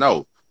wise,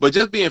 no. But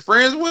just being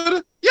friends with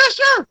her, yeah,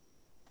 sure.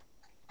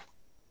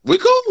 We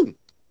cool.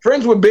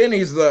 Friends with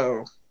Benny's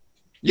though.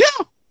 Yeah,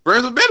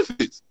 friends with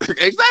benefits.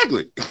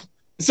 Exactly.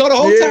 So the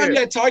whole Yeah. time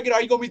you're at Target,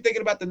 are you gonna be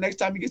thinking about the next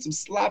time you get some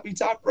sloppy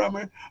top from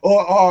her,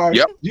 or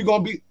Yep. you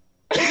gonna be?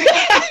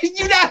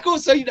 You're not gonna.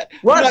 So you're not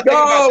Let's thinking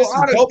about go. this is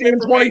dope Honesty in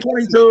information.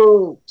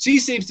 2022. She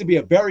seems to be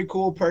a very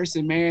cool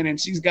person, man, and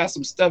she's got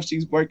some stuff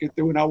she's working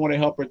through, and I want to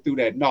help her through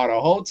that. No, the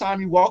whole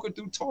time you walking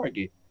through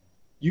Target,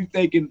 you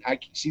thinking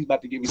she's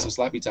about to give me some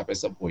sloppy top at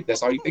some point.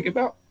 That's all you think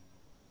about?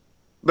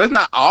 That's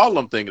not all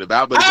I'm thinking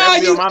about, but if Ah, that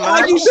be you, on my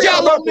mind, you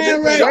shallow,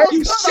 man, Ray.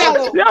 You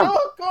shallow.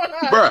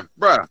 Yeah.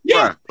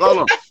 Yeah.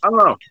 Hold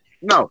on.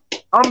 No,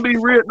 I'm gonna be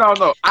real.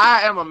 No.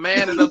 I am a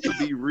man enough to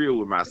be real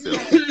with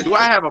myself. Do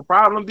I have a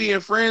problem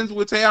being friends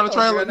with Tiana Oh,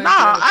 Trailer? girl, ain't Nah,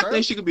 Tiana I Trailer.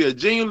 think she could be a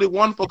genuinely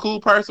wonderful, cool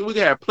person. We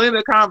can have plenty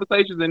of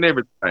conversations and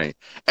everything.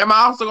 Am I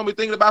also gonna be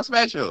thinking about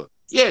smashing her?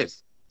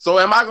 Yes. So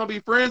am I gonna be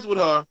friends with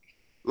her,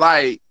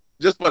 like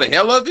just for the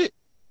hell of it?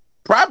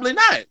 Probably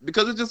not,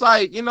 because it's just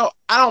like, you know,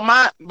 I don't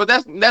mind, but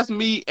that's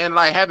me and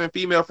like having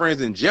female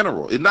friends in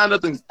general. It's not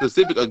nothing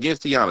specific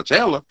against Tiana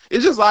Taylor.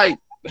 It's just like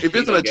if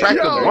it's an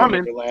attractive Yo.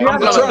 woman, I'm Tiana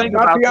gonna Trump, think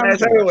not about Tiana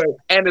smashing her. Taylor.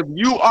 And if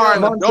you are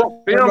an Come on, adult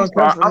we're film gonna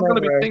star, come from I'm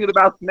gonna be that way. thinking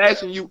about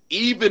smashing you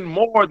even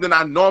more than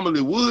I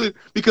normally would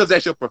because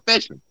that's your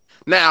profession.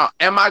 Now,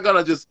 am I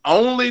gonna just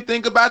only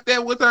think about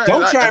that with her?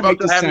 Don't try and to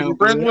make I'm this having sound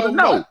friends good. with her?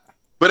 No.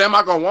 But am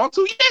I gonna want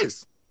to?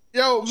 Yes.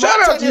 Yo, Shout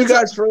out to you Montana-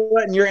 guys for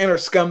letting your inner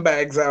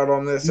scumbags out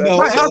on this. No,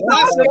 Like, I'm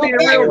not just being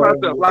real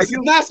with myself. Like It's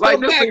you, not like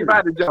this thing scumbaggery.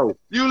 about it, Joe.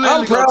 You I'm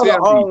literally proud gonna of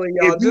tell all me of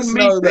y'all. if you Just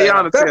meet know that.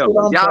 Tiana That's Taylor,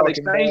 what I'm y'all talking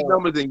exchange about.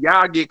 numbers and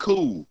y'all get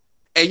cool,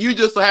 and you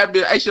just so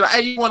happy. Hey, she's like,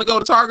 hey, you want to go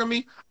to Target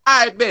me?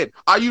 I bet.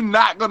 Are you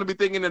not gonna be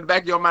thinking in the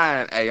back of your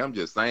mind? Hey, I'm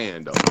just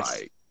saying though.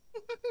 Like,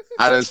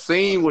 I done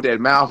seen what that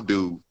mouth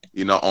do.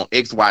 You know, on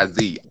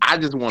XYZ. I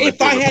just want to. If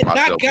I had not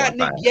myself gotten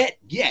one it time. yet,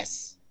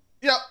 yes.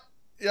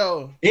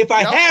 Yo. If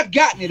I Yup. have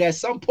gotten it at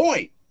some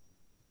point,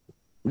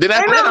 Then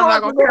after Ain't that, I'm nothing not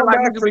wrong gonna with feel going like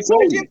we back can for be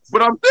cool. seconds.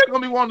 But I'm still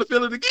gonna be wanting to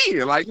feel it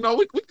again. Like, you know,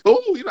 we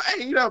cool, you know,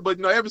 hey, you know, but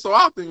you know, every so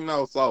often, you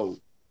know, so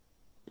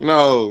you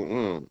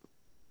know,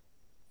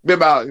 been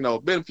about, you know,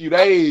 been a few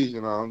days, you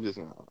know, I'm just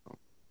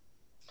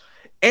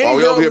Any while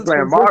we girl over here that's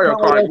playing consistent Mario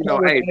Kart, with you know,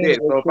 her hey, with bet.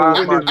 So if I her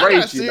win I this got a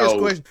race, you serious know,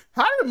 question.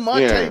 How did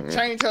Monte Yeah.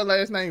 change her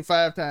last name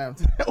 5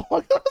 times?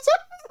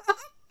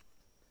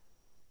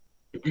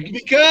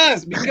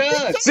 because She's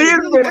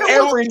been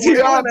every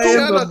Tiana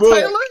in the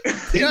book.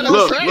 Tiana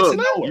look,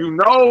 Traxler? you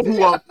know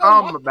who I'm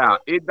talking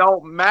about. It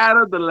don't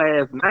matter the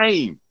last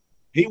name.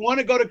 he want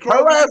to go to Her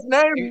Kroger. last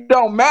name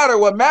don't matter.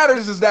 What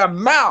matters is that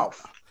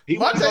mouth. He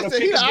want Monte to go to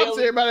said he the opposite of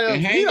Piccadilly everybody else.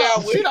 and hang out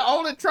with. She the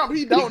only Trump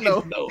he don't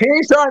know. He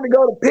ain't trying to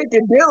go to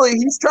Piccadilly.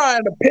 He's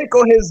trying to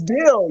pickle his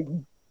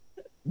deal.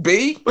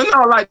 B. But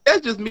no, like that's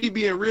just me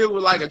being real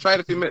with like a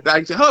attractive female.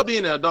 Like her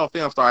being an adult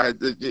film star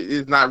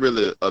is not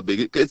really a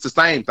big. It's the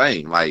same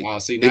thing. Like Oh,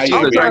 see, now if she's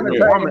you're a trying being to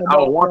attractive real. tell woman, an I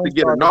would adult want to film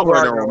get to star know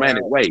her in a before I go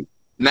romantic out. way.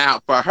 Now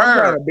for trying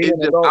her, to be it's an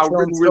just adult I film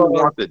wouldn't really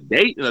star. want to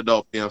date an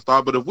adult film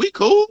star. But if we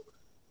cool,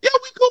 yeah,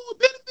 we cool with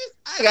benefits.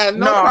 I got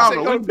no No.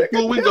 problem. Go We to can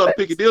cool. We can go to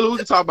Piccadilly. We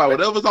can talk about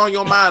whatever's on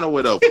your mind or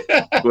whatever.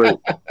 But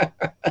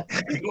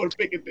You go to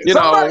Piccadilly. you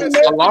know, Somebody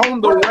married-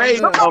 along the way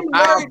of somebody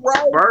married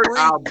Riley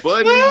our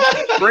buddy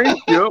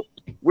friendship,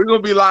 we're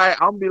gonna be like,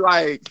 I'm gonna be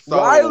like, so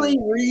Riley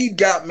Reid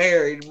got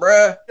married,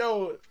 bruh.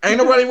 Yo, Ain't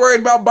nobody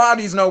worried about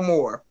bodies no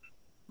more.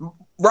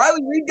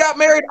 Riley Reid got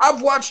married.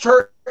 I've watched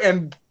her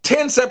in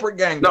 10 separate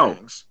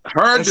gangbangs.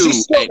 her And she dude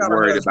still ain't got her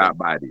worried husband. about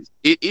bodies.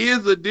 It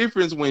is a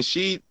difference when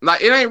she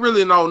like it ain't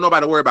really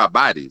nobody worried about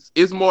bodies.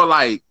 It's more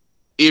like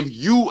if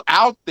you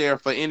out there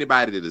for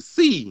anybody to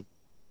see,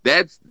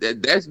 That's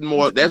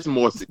more But that's that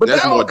more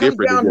all comes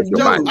different down than to just your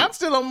you. body. I'm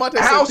still on Monday.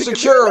 How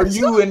secure are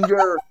you in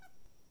your?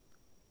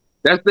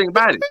 That's the thing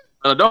about it.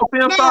 Adult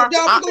film No, star, no,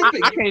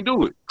 I can't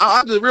do it.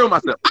 I'm just real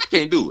myself. I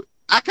can't do it.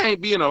 I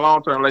can't be in a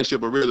long-term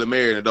relationship or really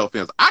married in adult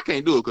films. I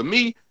can't do it. Because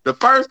me, the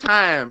first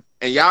time,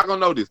 and y'all gonna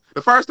know this,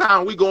 the first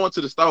time we going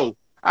to the store,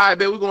 I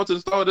bet we going to the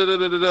store,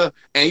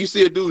 and you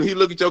see a dude, he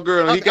look at your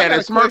girl, and he got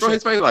that smirk on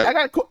his face like,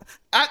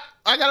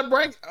 I gotta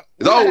bring.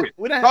 It's over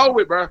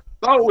with, bro. It's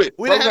over with.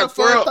 We done had a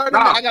fun 30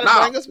 minutes. I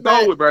gotta bring us back.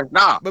 It's over with, bro.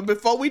 Nah. But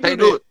before we do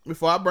that,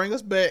 before I bring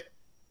us back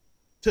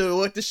to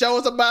what the show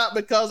is about,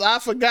 because I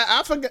forgot,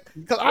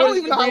 because I don't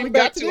even know how we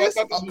got to this.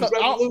 I thought this was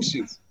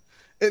resolutions.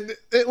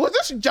 Was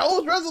this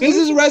Joe's resolution? This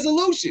is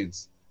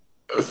resolutions.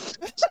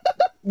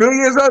 New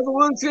Year's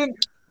resolution.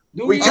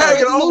 We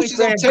taking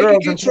OnlyFans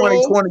girls in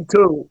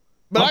 2022.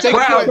 But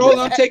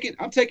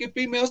I'm taking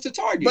females to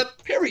Target.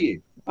 But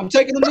period. I'm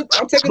taking them.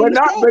 But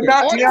not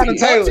Tiana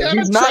Taylor.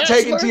 He's not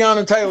taking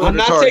Tiana Taylor. I'm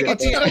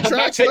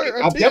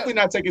definitely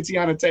not taking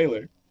Tiana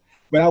Taylor.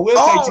 But I will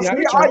take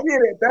Tiana Trump. I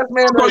get it. That's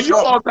man. So you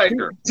won't take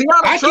her.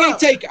 I can't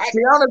take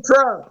Tiana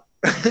Trump.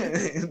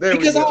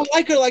 Because I don't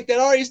like her like that.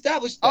 I already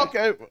established that.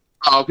 Okay.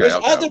 There's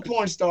other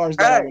porn stars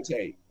that I would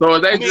take. So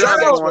is Adriana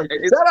going?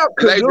 Shut up,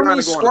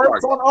 Kazumi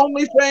squirts on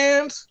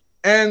OnlyFans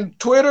and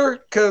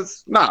Twitter.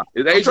 Cause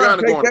is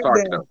Adriana going to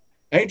Target?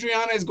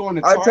 Adriana is going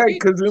to Target. I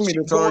take Kazumi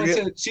to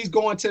Target. She's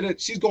going to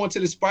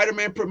the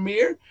Spider-Man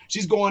premiere.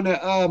 She's going to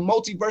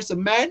Multiverse of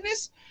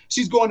Madness.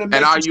 She's going to.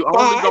 And are you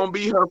only going to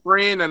be her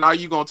friend? And are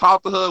you going to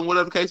talk to her and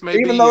whatever the case may be?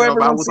 Even though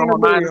everyone's seen her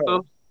mind and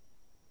stuff.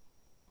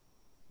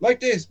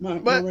 Like this,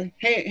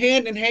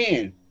 hand in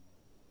hand.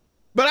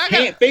 But I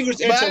got fingers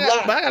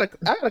interlocked. I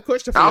got a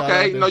question for you.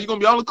 Okay, you're gonna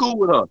be only cool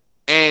with her.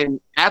 And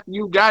after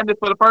you've gotten it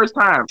for the first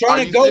time, are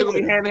you still gonna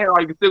be hand in hand,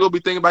 or you still gonna be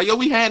thinking about,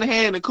 we hand in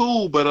hand and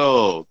cool, but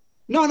No.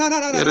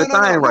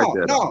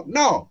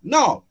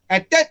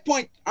 At that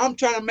point, I'm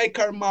trying to make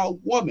her my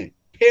woman.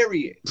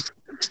 Period.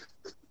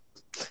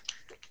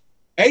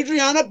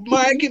 Adriana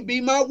can be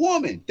my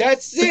woman.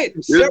 That's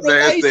it. Sarah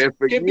Lace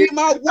can be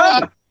my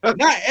woman.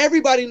 Not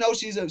everybody knows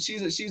she's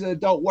an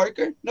adult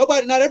worker.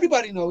 Not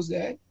everybody knows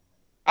that.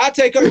 I'll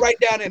take her right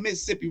down at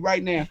Mississippi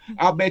right now.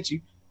 I'll bet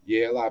you.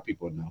 Yeah, a lot of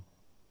people know.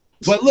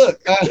 But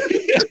look, but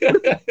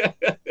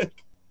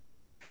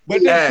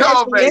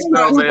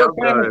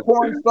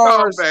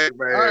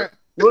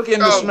look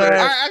into Smash.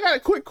 I got a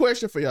quick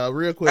question for y'all,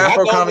 real quick.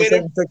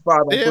 Afro765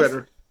 on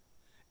Twitter.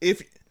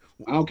 If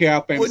I don't care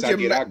how famous I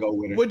get, I go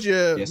with her. Would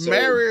you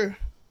marry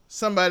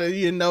somebody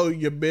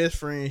your best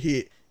friend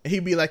hit, and he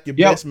be like your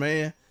best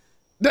man?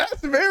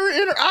 That's very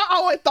interesting. I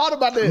always thought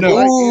about that.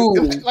 No. You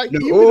be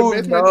the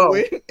best man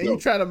with, and you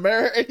trying to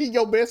marry her, and he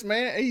your best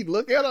man, and he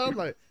look at her. I'm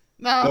like,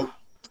 nah.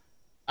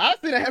 I've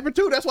seen that happen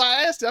too. That's why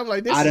I asked him. I'm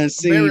like, this is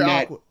very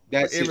awkward.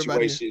 That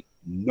situation.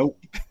 Nope.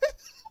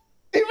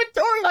 Even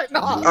Tori, like,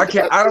 nah. I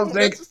can't. I don't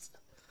think.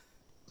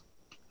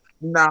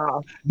 Nah.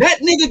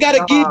 That nigga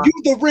gotta give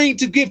you the ring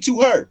to give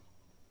to her.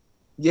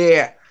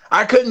 Yeah,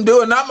 I couldn't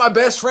do it. Not my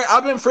best friend.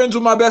 I've been friends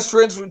with my best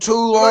friends for too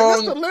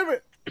long. That's the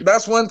limit.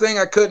 That's one thing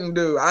I couldn't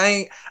do.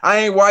 I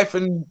ain't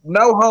wifing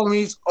no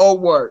homies or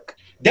work.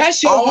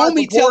 That's your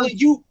homie telling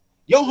you.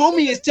 Your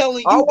homie is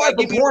telling you I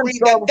give me a ring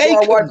that they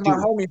couldn't do.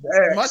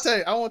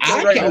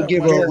 I can't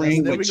give her a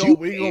ring, but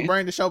we gonna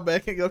bring the show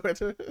back and go back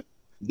to it.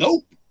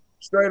 Nope.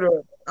 Straight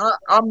up.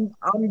 I'm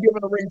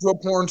giving a ring to a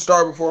porn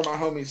star before my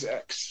homie's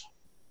ex.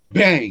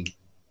 Bang.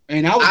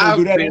 And I was gonna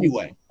do that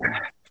anyway.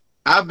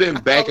 I've been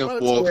back and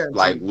forth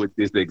with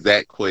this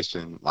exact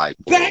question. Let's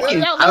go.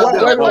 And then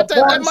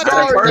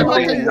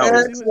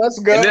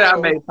I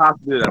made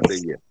possibility. I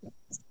said yes.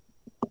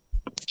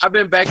 I've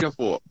been back and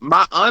forth.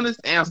 My honest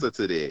answer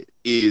to that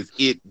is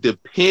it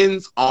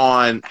depends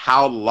on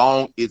how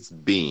long it's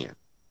been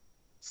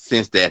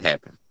since that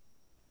happened.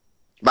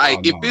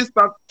 This is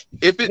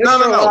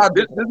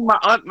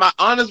my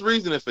honest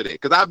reasoning for that,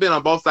 because I've been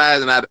on both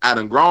sides and I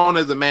done grown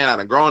as a man. I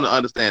done grown to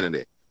understanding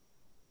that.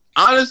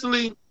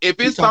 Honestly, if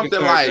it's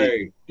something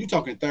like you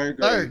talking third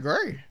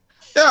grade.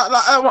 Yeah,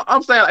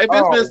 I'm saying if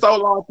it's been so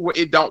long where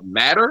it don't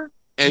matter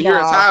and you're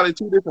entirely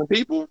two different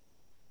people,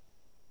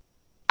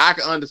 I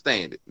can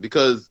understand it,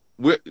 because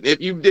if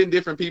you've been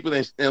different people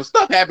and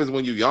stuff happens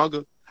when you're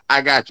younger,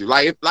 I got you.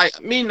 Like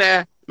me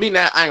now, I ain't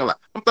gonna lie.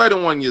 I'm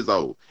 31 years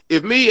old.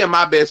 If me and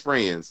my best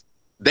friends,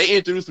 they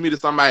introduced me to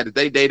somebody that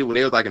they dated when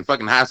they was like in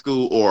fucking high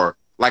school or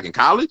like in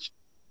college,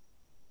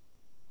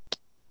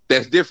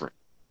 that's different.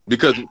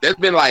 Because that's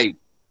been like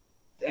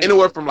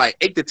anywhere from like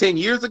 8 to 10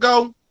 years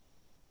ago.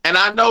 And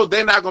I know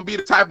they're not going to be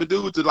the type of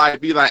dude to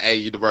like be like, hey,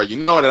 you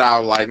know that I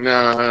was like,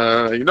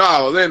 nah,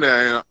 I was in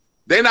there.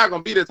 They're not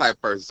going to be the type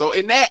of person. So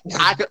in that,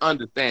 I can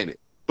understand it.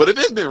 But if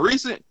it's been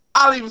recent,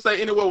 I'll even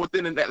say anywhere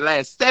within that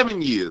last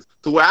 7 years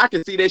to where I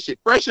can see that shit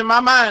fresh in my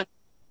mind.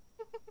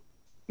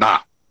 Nah.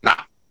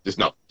 Just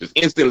no. Just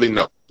instantly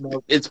no.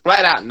 It's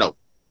flat out no.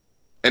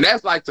 And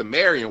that's like to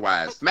marrying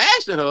wise.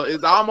 Smashing her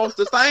is almost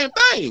the same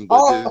thing.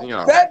 But just, you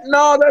know.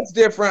 That's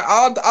different.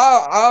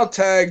 I'll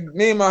tag.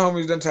 Me and my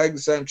homies done tagged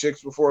the same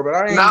chicks before, but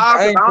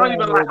I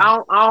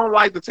don't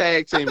like the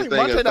tag team thing.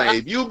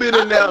 If you've been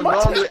in there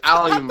normally,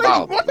 I don't even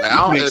bother.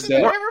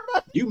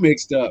 You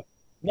mixed up.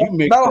 You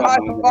mixed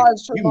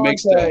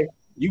up.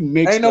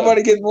 Ain't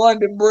nobody getting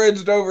London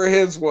bridged over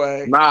his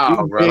way.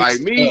 Nah, bro.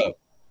 Like me,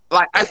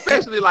 like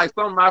especially like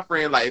some of my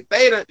friends, like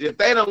if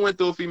they done went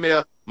through a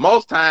female,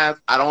 most times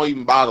I don't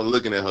even bother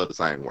looking at her the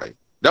same way.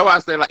 That's why I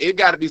say like it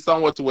got to be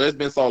somewhere to where it's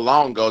been so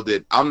long ago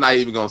that I'm not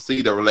even gonna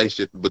see the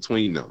relationship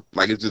between them.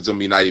 Like it's just gonna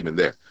be not even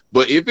there.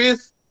 But if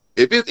it's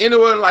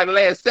anywhere like the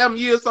last 7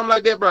 years, something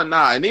like that, bro,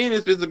 nah. And then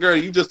if it's a girl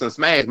you just done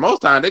smashed,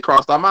 most times they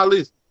crossed off my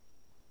list.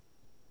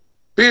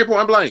 Period,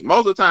 point blank.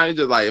 Most of the time, it's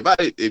just like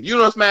if you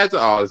don't smash it,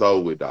 oh, it's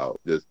over with, dog.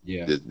 Just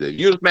if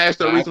you don't smash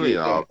it recently,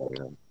 I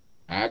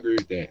agree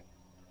with that.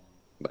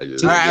 Like,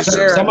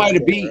 somebody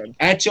to be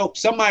at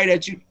somebody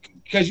that you,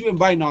 because you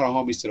inviting all the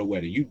homies to the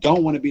wedding. You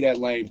don't want to be that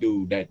lame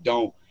dude that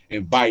don't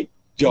invite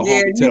your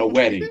homie to the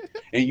wedding,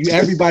 and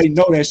everybody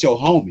know that's your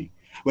homie,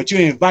 but you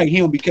invite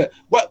him because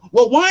well,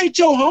 why ain't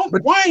your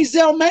homie? Why ain't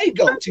Zell May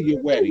go to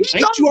your wedding?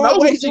 Ain't you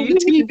always on the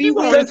TV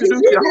with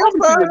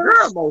your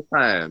girl most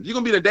times? You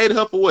gonna be the dating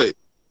her for what?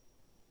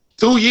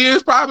 2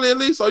 years probably at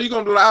least. So you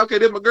gonna be like, okay,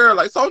 this my girl.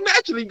 Like so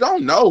naturally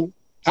gonna know.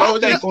 So I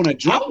think on a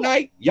drunk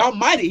night, y'all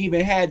might have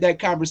even had that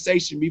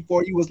conversation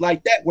before you was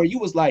like that, where you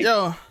was like,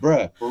 "Yo,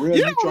 bruh, for real,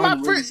 you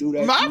trying to really do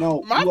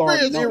that?" My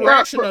friend's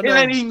irrational. It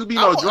ain't even gonna be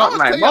no drunk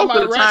night. Most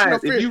of the time,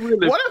 if you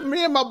really, what if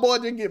me and my boy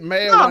didn't get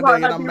mad one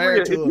day and I'm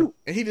married to her,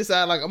 and he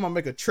decided like I'm gonna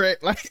make a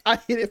trek, like I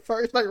hit it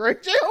first, like Ray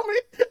J on me.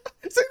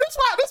 See,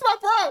 that's my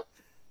problem.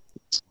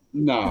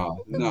 No,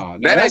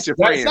 that ain't your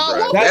friend,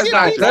 bro. That's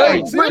not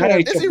your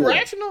friend. It's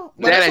irrational.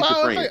 That ain't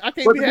your friend. I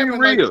can't be having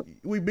real.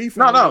 We beef.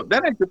 No,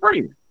 that ain't your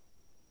friend.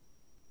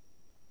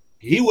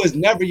 He was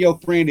never your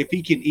friend if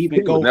he can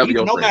even go. No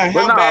matter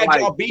how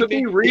bad y'all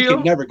beefing, he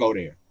can never go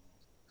there.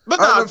 But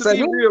no, to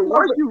be real,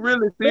 once you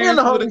really serious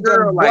with a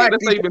girl, like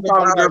let's say you've been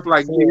talking to a girl for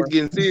like years,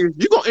 getting serious,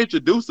 you gonna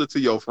introduce her to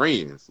your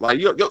friends. Like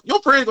your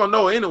friends gonna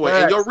know anyway,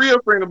 and your real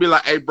friend gonna be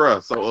like, "Hey, bro,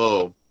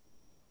 so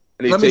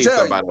I need to tell you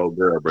something about old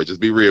girl, bro.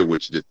 Just be real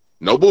with you. Just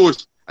no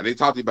bullshit. I need to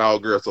talk to you about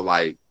old girl. So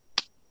like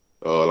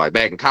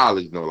back in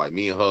college, you know, like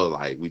me and her,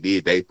 like we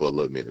did date for a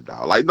little minute,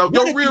 dog. Like no,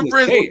 your real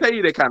friends gonna tell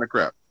you that kind of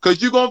crap because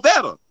you gonna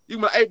vet her. You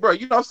be like, hey, bro,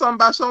 you know something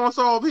about so and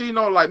so over here? You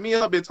know, like me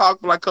and her been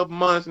talking for like a couple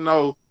months. You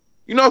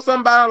know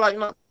something about her, like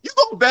you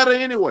go better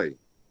anyway.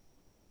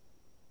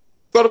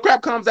 So the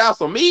crap comes out.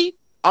 So me,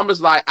 I'm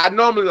just like I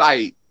normally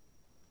like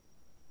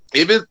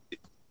if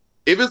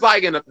it's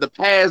like in the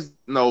past,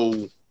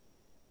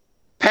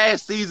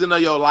 past season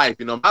of your life,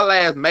 my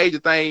last major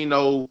thing,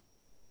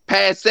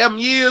 past 7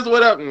 years,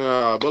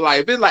 whatever. But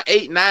like if it's like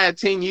 8, 9,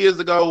 10 years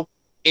ago,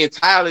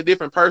 entirely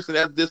different person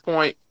at this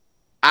point.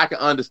 I can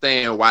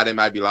understand why they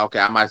might be like, okay,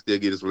 I might still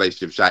get this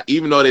relationship shot,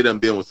 even though they done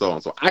been with so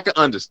and so. I can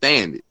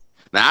understand it.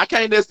 Now, I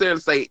can't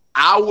necessarily say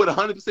I would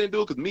 100%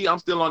 do it because me, I'm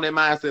still on that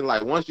mindset.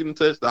 Like, once you done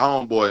touch the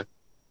homeboy,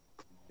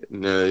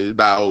 it's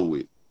about over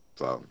with.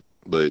 So,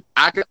 but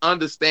I can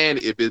understand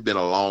it if it's been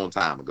a long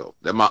time ago.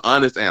 That's my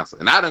honest answer.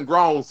 And I done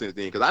grown since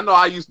then because I know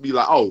I used to be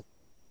like, oh,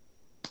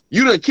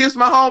 you done kissed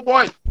my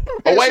homeboy?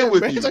 Away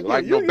with you.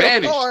 Like, you're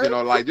banished,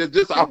 like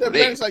just off the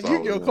net. Like,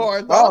 you your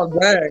card. Oh,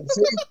 dang.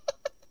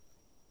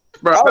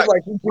 Bro, I was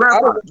like,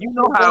 you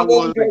know how I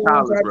was in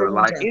college, bro.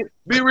 Like,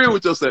 be real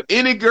with yourself.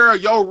 Any girl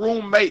your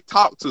roommate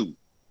talked to,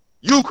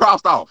 you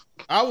crossed off.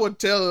 I would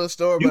tell a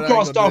story, but you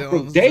crossed off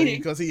from dating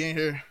because he ain't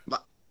here.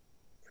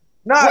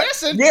 Nah,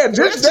 Winston,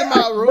 just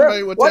my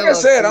roommate would like tell I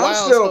said, I'm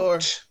still.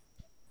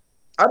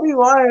 I'd be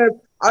lying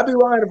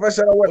if I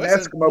said I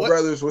wasn't Eskimo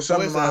brothers with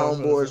some of my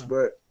homeboys,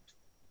 but.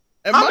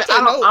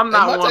 I'm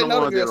not one of the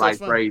ones that like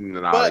trading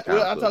and all that kind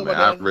of stuff, man.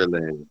 I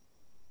really.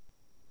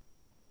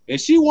 And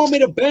she want me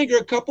to bang her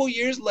a couple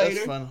years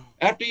later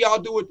after y'all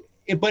do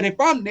it. But if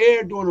I'm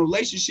there doing a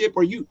relationship,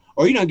 or you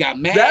done got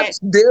mad, that's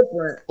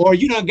different. Or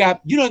you done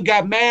got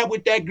mad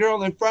with that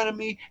girl in front of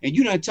me, and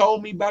you done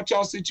told me about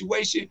y'all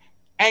situation.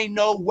 Ain't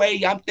no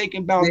way I'm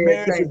thinking about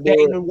marriage or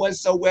dating or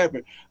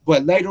whatsoever.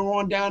 But later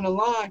on down the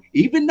line,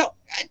 even though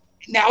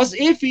now it's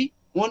iffy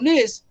on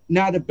this,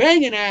 now the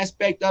banging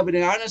aspect of it,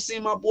 and I done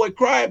seen my boy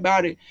cry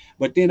about it,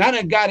 but then I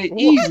done got it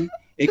easy.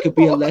 It could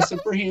be a lesson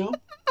for him.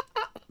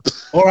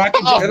 Or I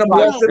can just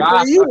be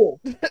like, you.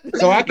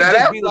 So I can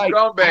just be like,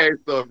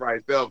 scumbag stuff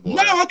right there, boy.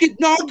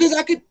 Because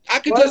I could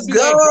Let's just be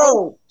go. like,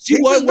 bro, she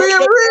was being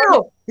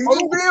real. He was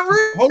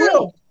being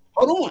real.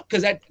 Hold on,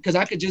 because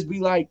I could just be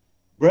like,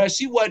 bruh,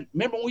 she wasn't.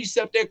 Remember when we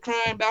sat there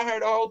crying about her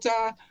the whole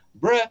time,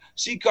 bruh?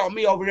 She caught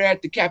me over there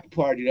at the Kappa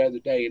party the other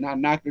day, and I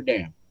knocked her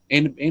down.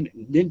 And I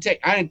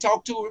didn't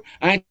talk to her.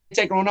 I didn't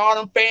take her on all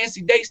them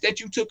fancy dates that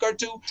you took her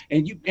to.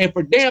 And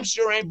for damn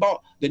sure ain't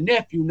bought the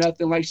nephew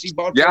nothing like she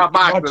bought. Yeah, I'm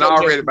boxing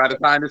already by the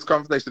time this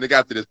conversation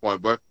got to this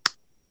point, bro.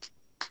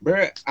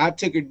 Bruh, I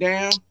took her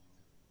down.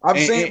 I've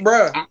seen,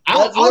 bro. I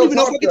don't even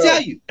know if I can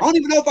tell you. I don't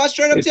even know if I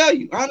straight up tell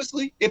you.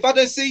 Honestly, if I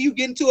just see you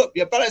get into it,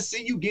 if I just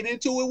see you get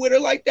into it with her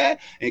like that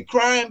and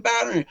crying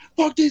about her and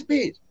fuck this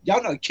bitch,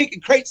 y'all know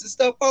kicking crates and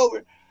stuff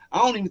over. I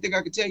don't even think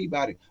I could tell you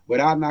about it, but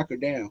I'll knock her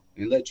down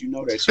and let you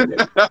know that shit.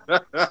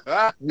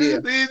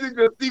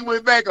 He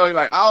went back on you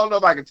like, I don't know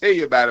if I can tell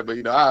you about it, but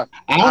I don't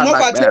know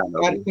if I tell you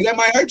about it because that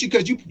might hurt you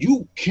because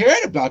you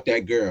cared about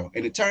that girl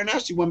and it turned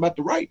out she wasn't about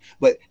the right.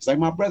 But it's like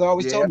my brother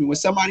always told me, when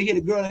somebody hit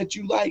a girl that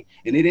you like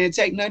and it didn't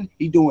take nothing,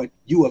 he doing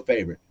you a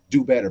favor.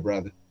 Do better,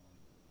 brother.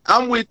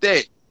 I'm with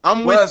that.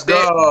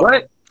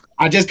 But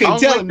I just couldn't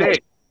tell him that.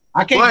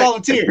 I can't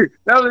volunteer.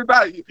 Tell him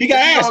about it. He got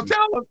asked.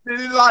 Tell him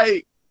it's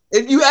like.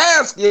 If you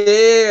ask,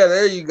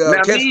 there you go.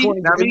 If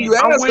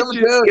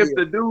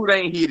the dude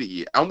ain't hit it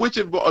yet, I'm with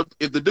you.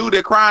 If the dude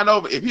they're crying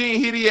over, if he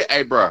ain't hit it yet,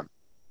 hey, bro,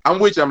 I'm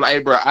with you. I'm like,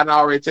 hey, bro, I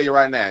already tell you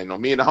right now.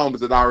 Me and the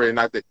homies had already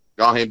knocked it.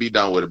 Go ahead and be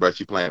done with it, bro.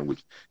 She playing with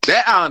you.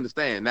 That I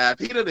understand. Now, if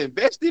he done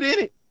invested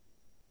in it,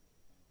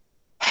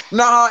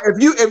 nah.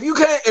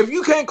 If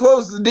you can't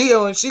close the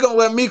deal and she gonna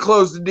let me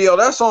close the deal,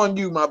 that's on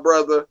you, my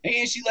brother.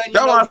 And she letting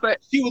you know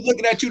she was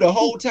looking at you the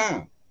whole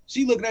time.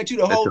 She looking at you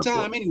the whole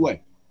time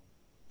anyway.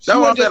 That's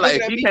what I'm saying.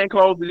 Like, if he can't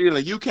close the deal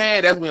and you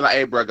can, that's when like,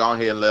 hey, bro, go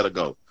ahead and let her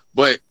go.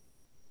 But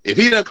if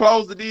he done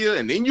close the deal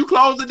and then you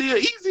close the deal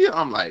easier,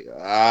 I'm like,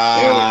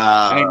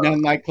 ain't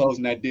nothing like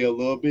closing that deal a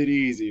little bit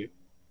easier.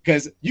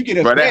 Because you get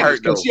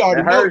advantage because she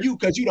already know you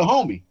because you the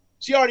homie.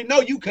 She already know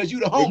you because you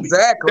the homie.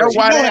 Exactly. That's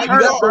why that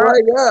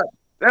hurt.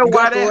 That's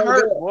why that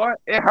hurt, boy.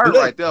 It hurt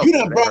right there. You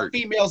done brought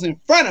females in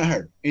front of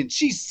her and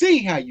she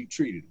seen how you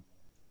treated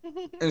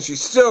them. And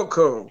she's still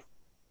cool.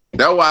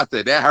 That's why I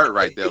said that hurt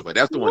right there, but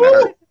that's the one that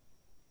hurt.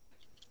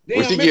 Damn,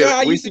 when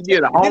she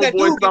get a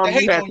homeboy something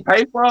you have to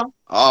pay for,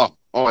 oh,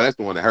 that's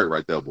the one that hurt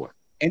right there, boy.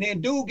 And then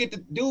dude get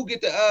the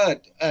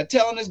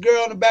telling this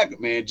girl in the back,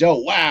 man, Joe,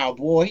 wow,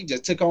 boy, he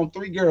just took on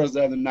 3 girls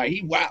the other night.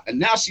 He wow, and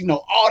now she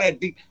know all that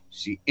deep.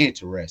 She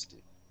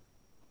interested.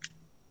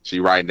 She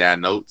writing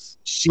down notes.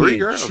 She 3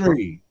 girls.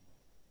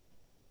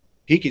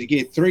 He could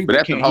get 3, but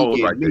that's some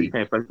holes right there. You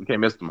can't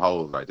mess them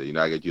holes right there.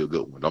 I get you a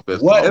good one. Don't mess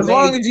as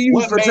long as you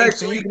use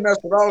protection, you can mess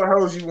with all the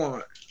hoes you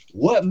want.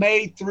 What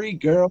made 3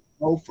 girls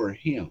go for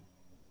him?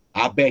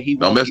 I bet he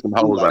don't mess them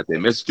hoes right there.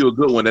 Mess you a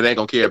good one that ain't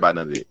gonna care about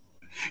none of it.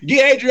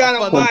 Get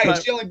Adriana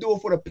Myers. She only do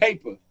it for the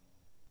papaper.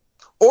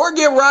 Or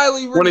get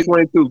Riley Reed.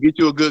 2022. Get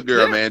you a good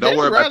girl, man. Don't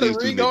worry about these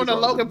 2 niggas. Go on the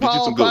Logan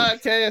Paul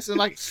podcast and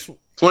like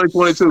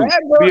 2022.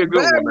 Be a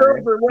good one,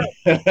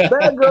 man.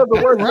 Bad girls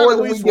are worth more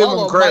than we give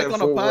them credit for.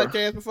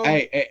 Podcast before.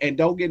 Hey, and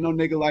don't get no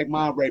nigga like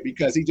Mind Ray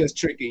because he just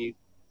tricking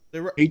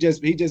you. He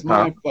just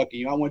mind fucking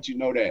you. I want you to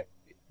know that.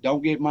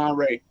 Don't get Mind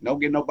Ray. Don't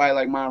get nobody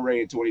like Mind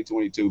Ray in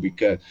 2022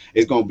 because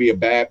it's gonna be a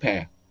bad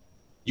path.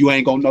 You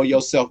ain't gonna know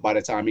yourself by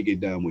the time he get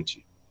done with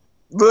you.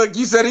 Look,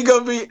 you said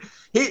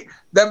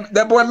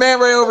that boy Man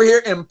Ray over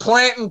here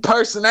implanting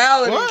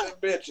personality in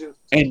bitches.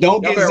 And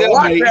don't get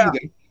Zelmate either.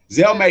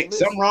 Zelmate,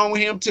 something wrong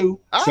with him too.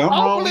 Something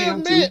wrong with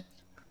him too.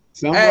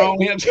 Something wrong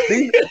with him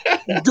too.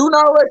 Do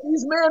not let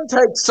these men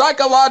take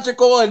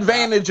psychological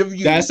advantage of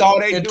you. That's all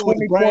they do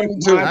is brain.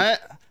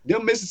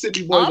 Them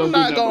Mississippi boys I'm don't do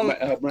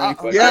nothing but brain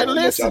fuck.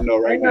 Listen, I know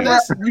right now.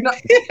 You know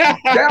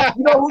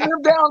who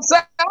live down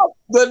south?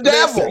 The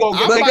devil.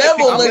 The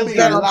devil lives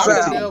down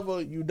south. The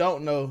devil you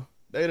don't know.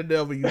 They the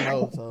devil you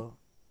know. So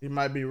he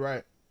might be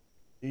right.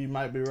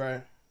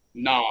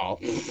 No.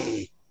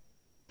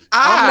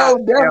 I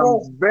am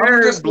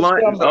very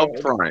blunt and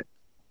upfront.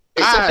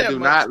 I do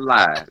not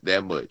lie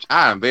that much.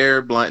 I am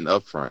very blunt and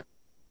upfront.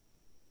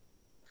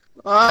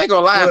 I ain't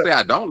gonna lie and say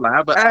I don't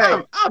lie, but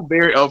I'm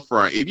very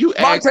upfront. If you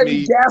ask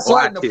me,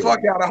 gaslighting the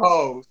fuck out of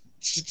hoes.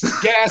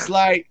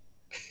 Gaslight.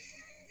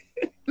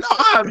 No,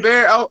 I'm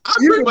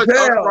pretty much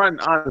upfront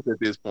and honest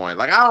at this point.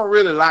 Like I don't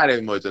really lie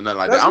that much or nothing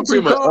like that. I'm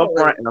pretty much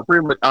upfront and I'm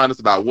pretty much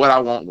honest about what I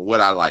want and what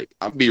I like.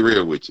 I'm be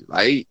real with you.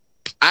 Like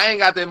I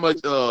ain't got that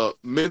much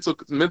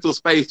mental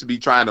space to be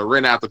trying to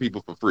rent out to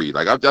people for free.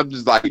 Like I'm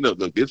just like, look,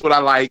 this is what I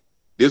like,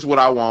 this is what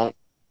I want.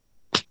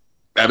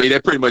 I mean,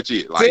 that's pretty much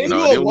it. Like, you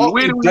a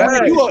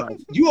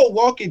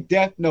walking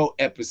Death Note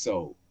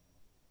episode.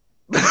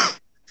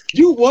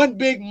 You one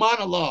big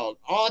monologue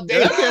all day.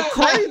 That'd be a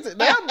crazy.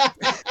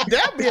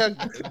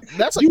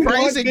 That's a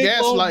crazy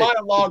gaslight.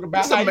 Monologue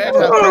about how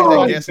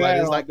crazy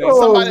gaslight is. Like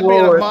somebody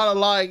being a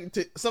monologue.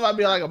 Somebody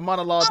be like a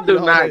monologue. I do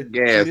not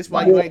gas. This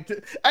why you ain't.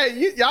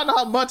 Hey, y'all know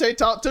how Monte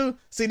talk too.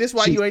 See, this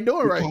why you ain't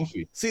doing right.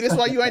 See, this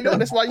why you ain't doing.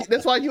 That's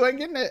why you ain't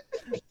getting that.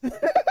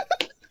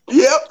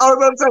 Yep, I was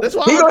about to say. That's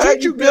why I don't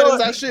treat you good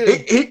as I should.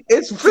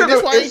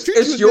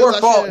 It's your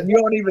fault. You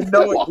don't even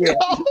know it yet.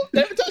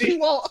 Every time you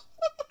want.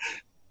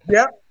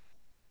 Yep.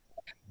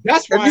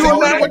 That's why we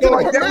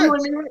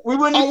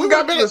wouldn't even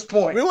got to this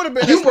point. We would have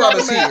been. You brought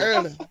us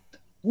here.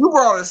 You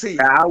brought us here.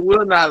 I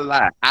will not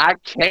lie. I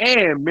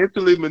can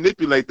mentally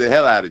manipulate the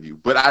hell out of you,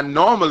 but I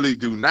normally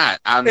do not.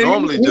 I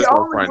normally just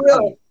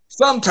will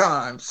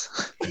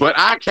sometimes. But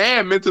I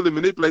can mentally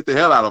manipulate the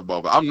hell out of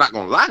both. I'm not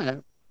gonna lie.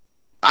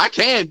 I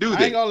can do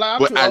that,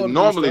 but I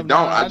normally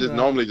don't. I just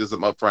normally just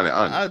am upfront and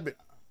honest.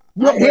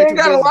 He ain't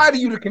got to lie to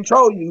you to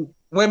control you.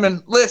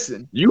 Women,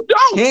 listen. You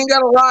don't. He ain't got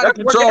to lie to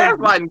control you. That's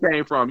where gaslighting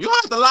came from. You don't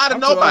have to lie to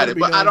nobody,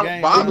 but I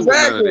don't bother with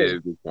none of that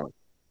at this point.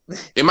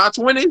 In my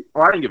 20s,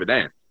 I didn't give a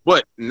damn.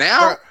 But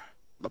now,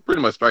 I'm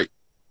pretty much straight.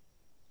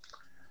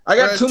 I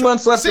got 2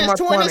 months left in my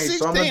 20s,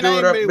 so I'm going to do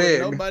it up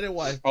big. Nobody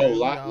wife. Oh,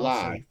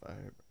 lie.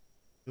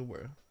 Good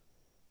world.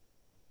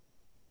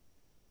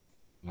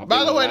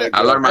 By the way,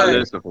 I learned my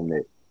lesson from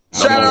that.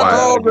 Shout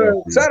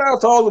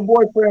out to all the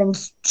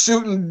boyfriends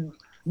shooting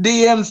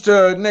DMs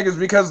to niggas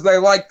because they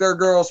like their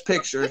girls'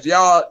 pictures.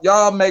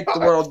 Y'all make the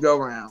world go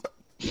round.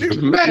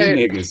 Man,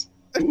 niggas.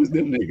 Who's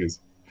them niggas?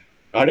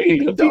 Are they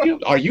the DM?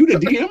 Are you the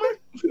DMer?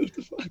 What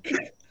the fuck?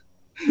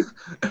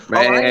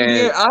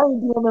 Man, I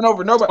ain't DMing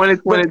over nobody.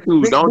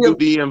 2022. Don't do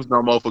DMs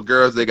no more for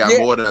girls that got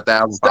more than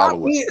 1,000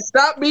 followers.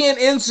 Stop being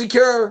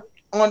insecure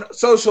on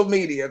social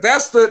media.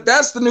 That's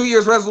the New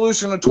Year's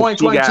resolution of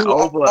 2022. You got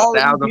over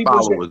 1,000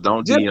 followers.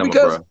 Don't DM them,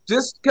 bro.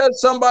 Just because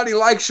somebody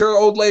likes your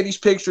old lady's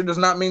picture does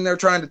not mean they're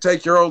trying to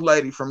take your old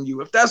lady from you.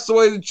 If that's the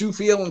way that you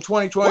feel in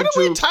 2022, what do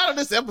we title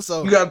this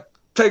episode? You got to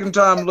take some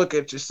time to look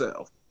at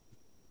yourself.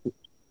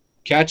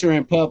 Catch her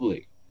in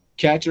public.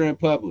 Catch her in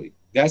public.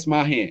 That's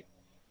my hint.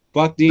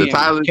 Fuck DM. The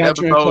title of this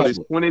episode is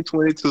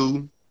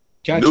 2022.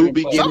 New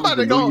beginnings of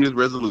New Year's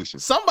resolution.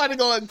 Somebody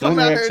gonna come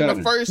out here in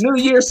the first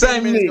New Year's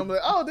same minutes. Gonna be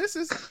like, oh, this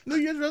is New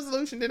Year's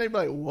resolution. Then they be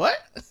like, what?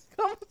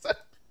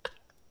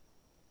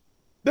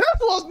 That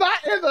was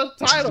not in the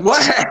title.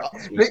 What?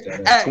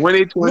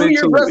 2022.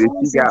 If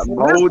you got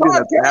more than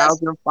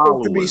 1,000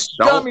 followers,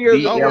 don't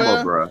DM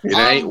her, bro. It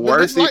ain't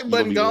worth it.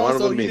 Button gone,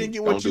 so you didn't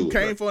get what you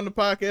came for in the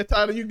podcast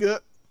title. You good?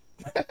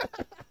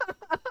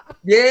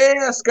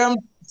 Yeah, scum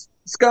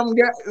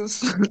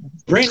guys.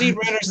 Brittany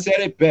Renner said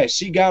it best.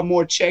 She got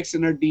more checks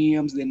in her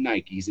DMs than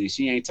Nikes, and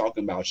she ain't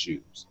talking about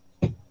shoes.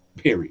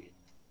 Period.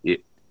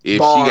 If she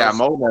got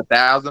more than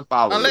 1,000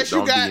 followers, unless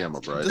don't DM her,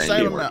 bro. The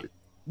same amount.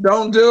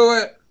 Don't do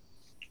it.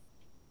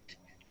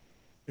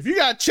 If you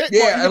got check,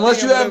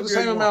 unless you have the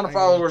same amount of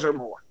followers or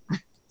more.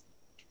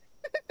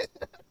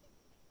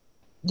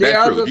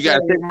 That's true. You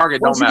got a check mark,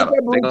 it don't matter.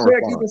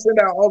 You can send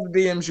out all the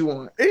DMs you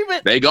want.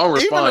 They gonna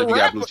respond if you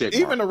got blue check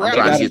mark. Even the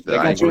rapper. I'm trying to get that.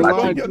 I ain't gonna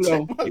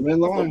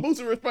lie.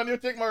 Boosie respond to your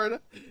check mark.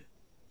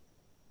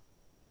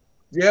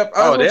 Yep.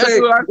 Oh, that's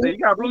what I said. You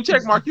got blue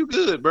check mark, you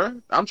good,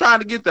 bro. I'm trying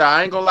to get there.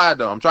 I ain't gonna lie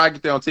though. I'm trying to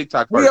get there on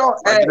TikTok first.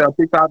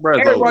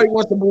 Everybody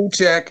wants a blue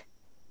check.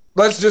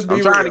 Let's just be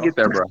real. I'm trying to get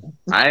there, bro.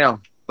 I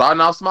am. Starting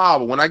off small,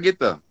 but when I get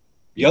there.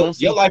 Your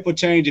life will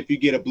change if you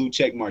get a blue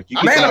check mark. You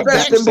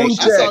manifest in blue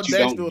check. I saw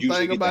Dex do a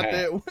thing about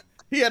that.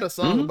 He had a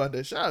song about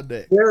that. Shout out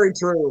Dex. Very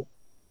true.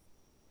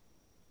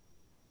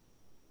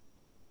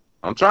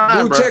 I'm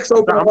trying, blue checks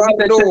open a lot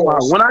of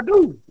doors.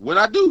 When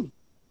I do,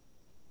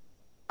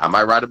 I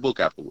might write a book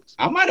afterwards.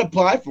 I might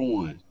apply for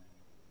one.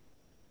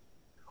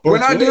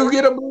 When I do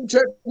get a blue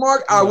check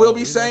mark, I will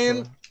be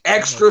saying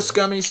extra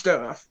scummy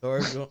stuff.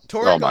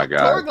 Tori my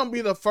God. Tori gonna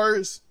be the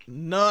first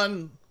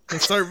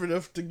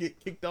non-conservative to get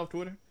kicked off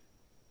Twitter.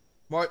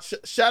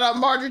 Shout out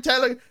Marjorie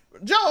Taylor.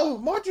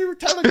 Marjorie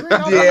Taylor Greene.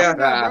 Yeah,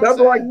 that's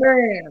like,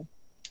 man.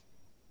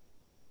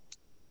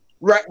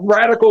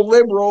 Radical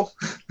liberal.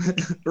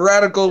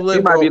 Radical liberal.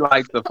 It might be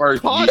like the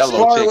first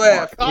yellow check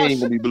mark. It ain't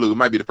gonna be blue. It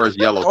might be the first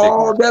yellow check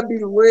mark. Oh, that'd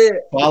be red.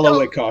 Follow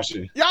with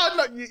caution. Y'all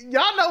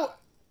know.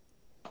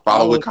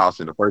 Follow with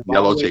caution. The first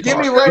yellow check mark. Give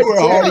me red. We're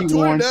already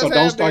warned, so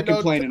don't start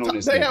complaining on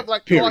this. They have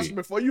like caution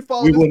before you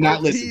follow. We will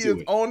not listen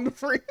to it. On the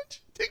fringe.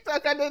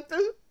 TikTok got that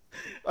too.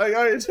 Like,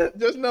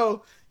 just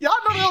know. Y'all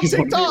know they on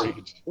TikTok.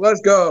 Let's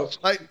go.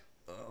 Like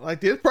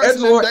this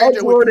person in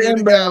danger with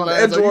community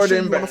guidelines.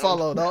 You want to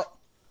follow, dog.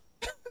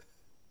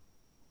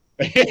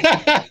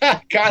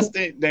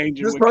 Constant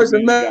danger. This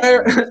person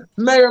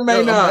may or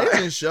may not.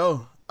 Amazing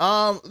show.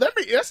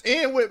 Let's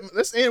end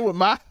with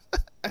my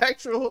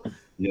actual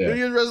New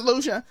Year's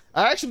resolution.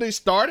 I actually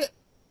started.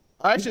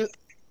 Oh shit.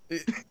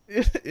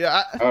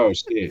 I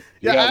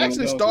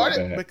actually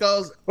started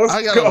because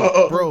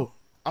bro.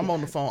 I'm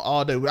on the phone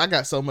all day. I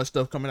got so much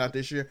stuff coming out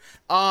this year.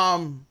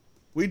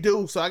 We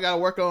do. So I got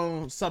to work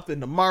on something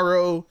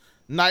tomorrow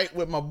night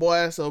with my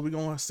boy. So we're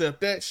going to set up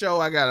that show.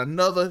 I got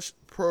another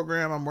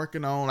program I'm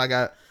working on. I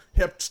got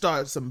help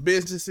start some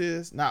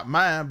businesses, not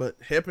mine, but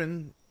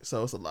helping.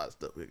 So it's a lot of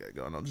stuff we got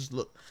going on. Just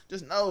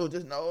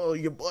know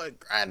your boy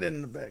grinding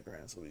in the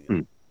background. So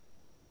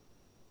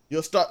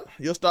you'll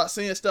start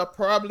seeing stuff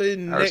probably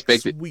next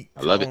week.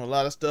 I love it. A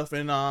lot of stuff,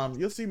 and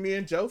you'll see me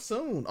and Joe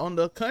soon on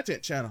the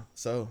content channel.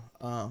 So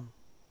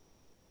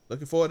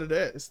looking forward to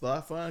that. It's a lot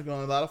of fun.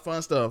 Going a lot of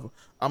fun stuff.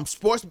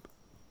 Sports.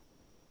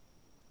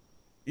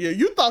 Yeah,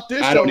 you thought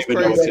this show was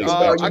crazy.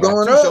 I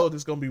got two shows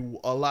that's gonna be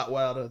a lot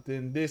wilder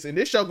than this, and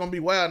this show gonna be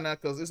wild now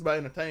because it's about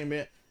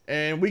entertainment,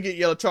 and we get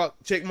yellow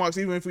check marks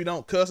even if we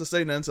don't cuss or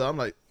say nothing. So I'm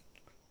like,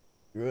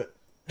 good.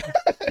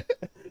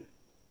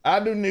 I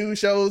do news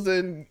shows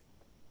and.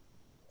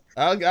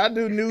 I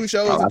do news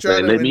shows and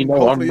try to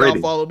hopefully y'all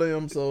follow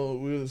them, so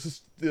we'll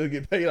still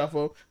get paid off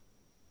of.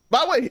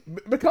 By the way,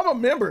 become a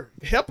member.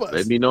 Help us.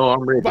 Let me know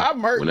I'm ready. Buy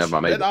merch.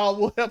 That all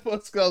will help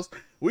us because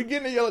we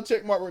getting a yellow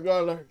check mark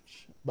regardless.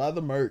 Buy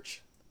the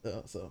merch.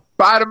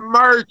 Buy the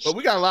merch. But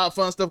we got a lot of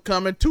fun stuff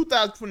coming.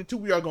 2022,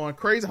 we are going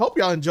crazy. I hope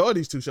y'all enjoy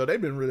these 2 shows.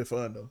 They've been really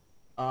fun though.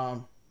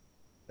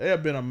 They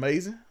have been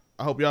amazing.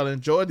 I hope y'all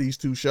enjoy these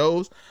 2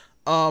 shows.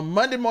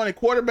 Monday morning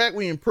quarterback,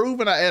 we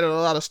improving. I added a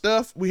lot of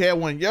stuff. We had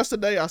one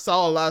yesterday. I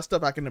saw a lot of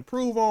stuff I can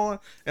improve on,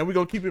 and we're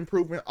gonna keep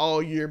improving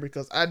all year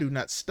because I do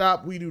not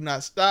stop. We do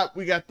not stop.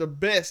 We got the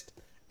best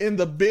in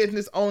the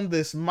business on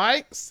this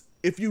mics.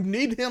 If you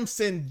need him,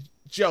 send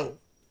Joe.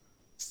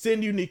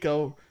 Send you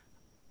Nico.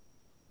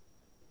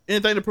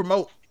 Anything to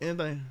promote?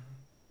 Anything?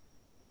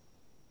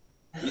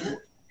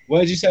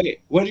 What did you say?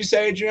 What did you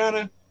say,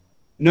 Adriana?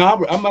 No,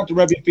 I'm about to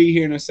rub your feet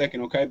here in a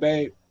second, okay,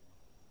 babe?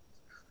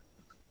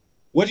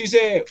 What you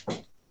said?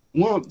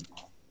 Warm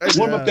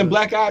up them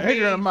black eyed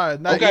peas.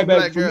 Okay,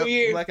 babe. For New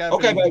Year.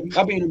 Okay, babe.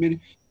 I'll be in a minute.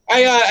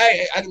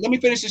 Hey, let me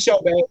finish the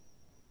show, babe.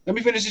 Let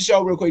me finish the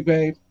show real quick,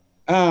 babe.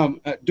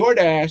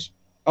 DoorDash.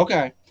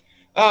 Okay.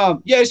 Yeah,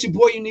 it's your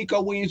boy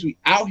Unico Williams. We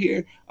out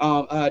here.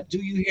 Do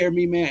you hear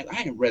me, man?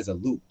 I am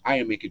resolute. I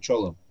am in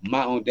control of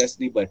my own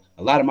destiny, but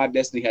a lot of my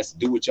destiny has to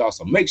do with y'all.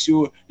 So make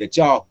sure that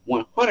y'all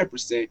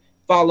 100%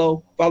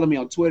 follow me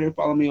on Twitter,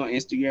 follow me on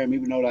Instagram.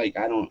 Even though like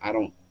I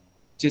don't.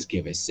 Just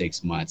give it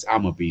 6 months.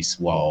 I'm gonna be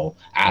swole,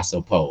 I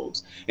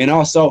suppose. And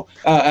also,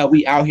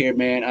 we out here,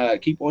 man.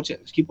 Keep on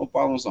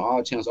following us on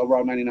all channels.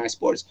 Overall 99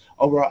 Sports.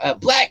 Overall,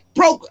 black,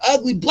 broke,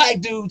 ugly black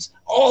dudes.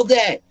 All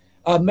that.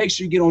 Make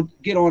sure you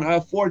get on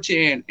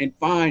 4chan and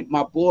find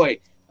my boy,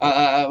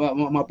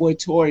 my boy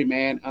Tori,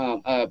 man.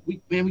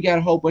 We got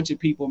a whole bunch of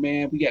people,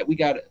 man. We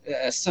got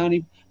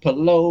Sonny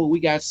Palo. We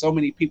got so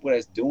many people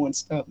that's doing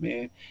stuff,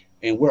 man,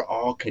 and we're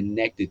all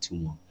connected to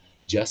them,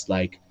 just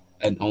like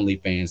an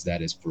OnlyFans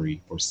that is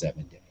free for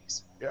 7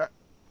 days. Yeah.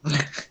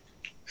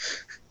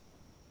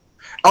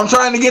 I'm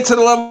trying to get to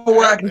the level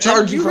where I can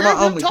charge you for my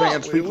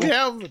OnlyFans, people. We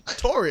have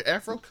Tori,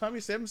 Afro Comedy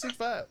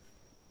 765.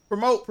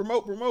 Promote.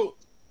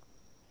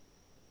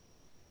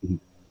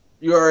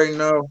 You already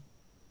know.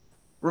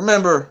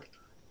 Remember,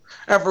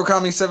 Afro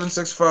Comedy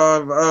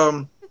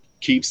 765.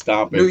 Keep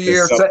stopping. New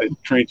Year. Something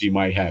cringy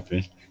might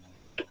happen.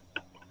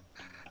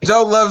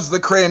 Joe loves the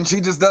cringe. He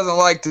just doesn't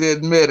like to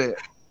admit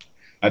it.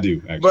 I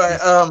do, actually.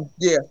 But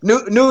yeah,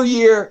 new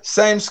year,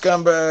 same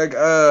scumbag.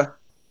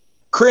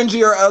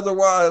 Cringy or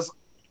otherwise,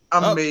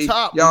 I'm Up me.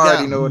 top, Y'all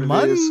already know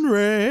what it is.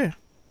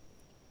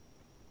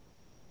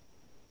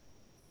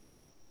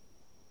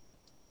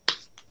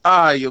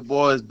 Your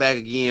boys back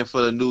again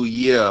for the new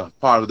year,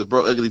 part of the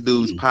Bro Ugly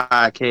Dudes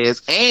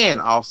podcast, and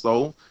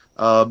also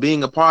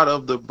being a part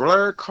of the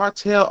Blur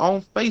Cartel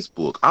on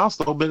Facebook.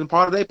 Also been a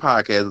part of their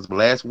podcast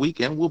last week,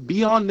 and we'll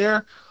be on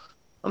there.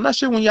 I'm not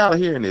sure when y'all are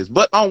hearing this,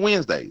 but on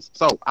Wednesdays.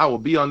 So I will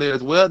be on there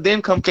as well.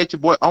 Then come catch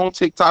your boy on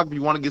TikTok if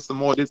you want to get some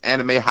more of this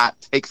anime hot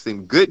takes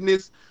and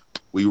goodness.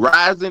 We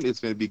rising. It's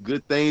going to be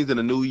good things in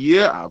the new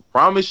year. I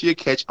promise you,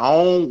 catch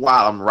on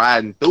while I'm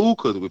riding through,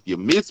 because if you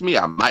miss me,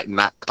 I might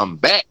not come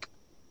back.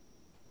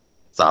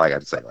 That's all I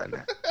got to say right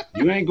now.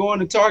 You ain't going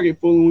to Target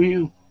fooling with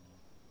him.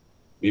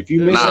 If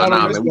you miss out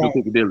on this, man, we do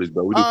Piccadilly's,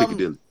 bro. We do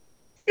Piccadilly.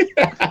 They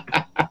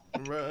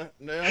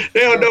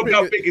don't know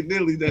about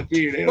Piccadilly up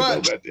here. They don't know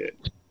about that.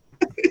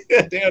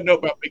 They don't know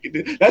about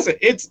Piccadilly. That's an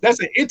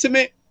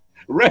intimate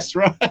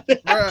restaurant.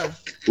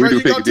 We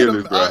do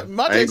Piccadilly, bro.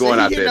 I ain't going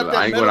out there.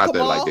 I ain't going out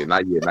there like that.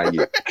 Not yet.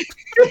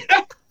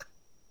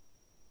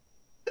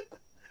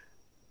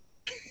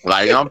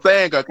 Like I'm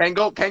saying,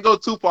 can't go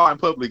too far in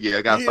public yet.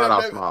 I gotta start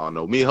off small.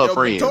 No, me and her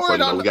friends, so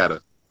we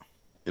gotta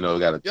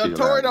chill.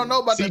 Tori don't know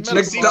about that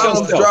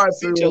McDonald's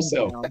drive-through.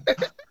 Yourself.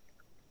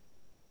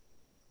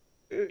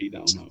 He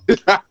don't know.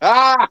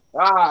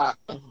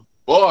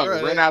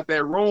 Boy, ran out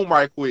that room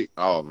right quick.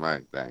 Oh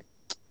man, dang.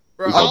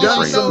 Bro,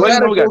 all you know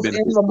medical's in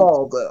the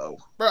mall though.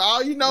 Bro,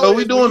 all you know is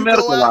we doing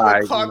medical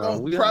live.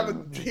 We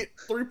probably hit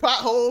 3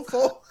 potholes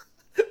for,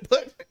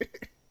 but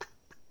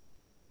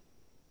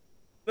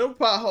them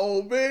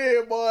potholes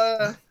big,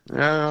 boy.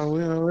 Yeah,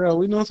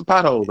 we doing some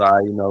potholes.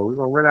 We're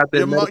gonna run out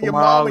there medical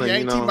mall,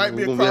 and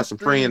we're gonna have some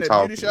friend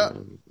talk.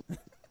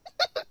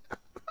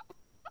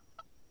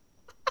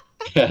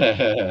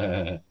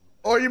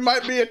 Or you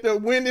might be at the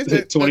Wendy's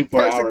that the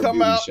person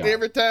come out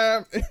every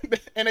time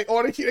and they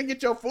order you to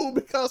get your food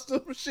because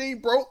the machine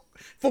broke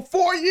for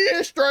 4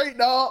 years straight,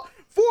 dog.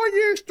 4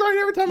 years straight.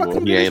 Every time I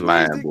come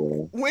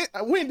to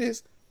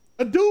Wendy's,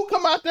 a dude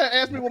come out there and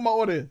ask me what my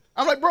order is.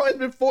 I'm like, bro, it's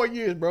been 4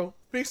 years, bro.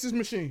 Fix this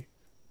machine.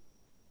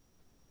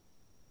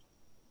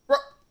 Bro.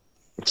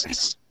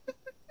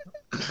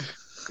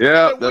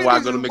 Yeah, that's why I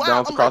go to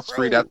McDonald's across the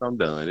street after I'm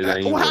done. It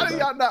ain't how do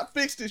y'all not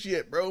fix this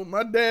yet, bro?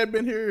 My dad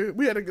been here.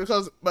 We had to go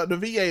but the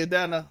VA is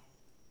down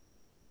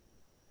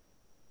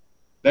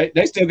there.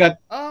 They still got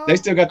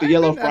the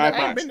yellow fry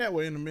box. I ain't been that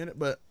way in a minute,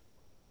 but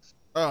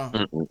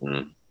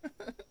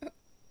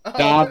No,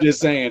 I'm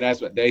just saying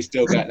that's what they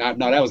still got.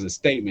 No, that was a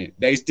statement.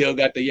 They still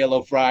got the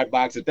yellow fry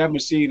box. If that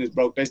machine is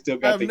broke, they still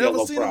got the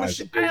yellow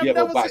fries.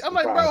 I'm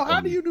like, bro,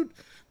 how do you do?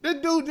 This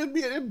dude just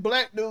be this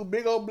black dude,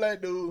 big old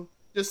black dude.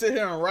 Just sit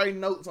here and write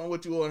notes on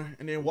what you order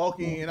and then walk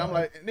in. And I'm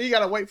like, and then you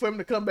got to wait for him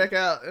to come back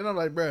out. And I'm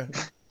like, bro.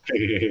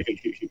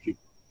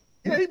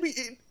 Yeah, he be.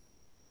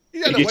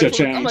 You gotta get wait your for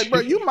change. I'm like,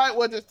 bro, you might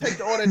well just take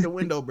the order at the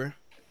window, bro.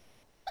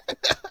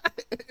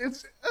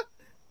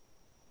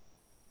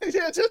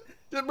 Yeah, just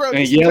bro. And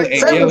Just yell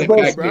take the and order, yell it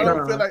back bro. I there.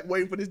 don't feel like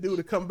waiting for this dude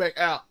to come back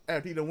out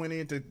after he done went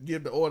in to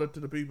give the order to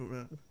the people,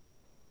 man.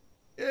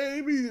 Yeah,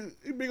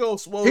 he big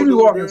old swole. He be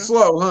walking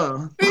slow,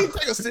 huh? He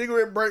take a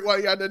cigarette break while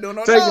you out there doing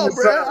no, Taking a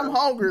bro. side. I'm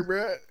hungry,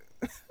 bro.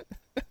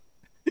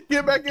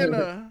 Get back in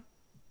there.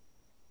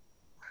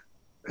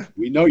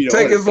 We know you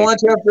take his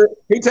lunch after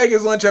he take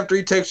his lunch after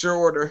he takes your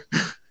order.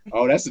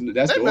 Oh, that's They the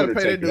better order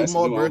pay taker. that dude That's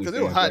more, the bro, because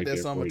it was OnlyFans hot right that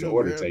there summer for you, too, the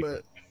order bro. taker.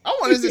 But I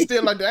wonder is it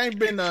still like that? I ain't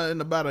been in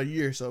about a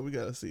year, so we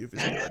gotta see if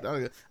it's still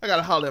like that. I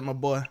gotta holler at my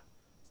boy,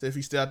 see if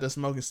he's still out there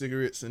smoking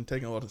cigarettes and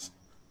taking orders.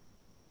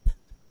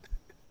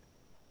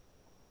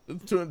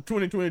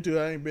 2022,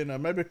 I ain't been there.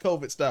 Maybe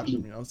COVID stopped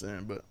him, you know what I'm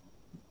saying? But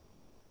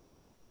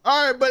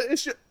all right, but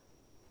it's your.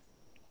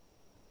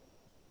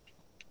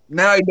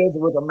 Now he does it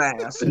with a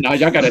mask. Now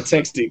y'all gotta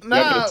text it. Nah.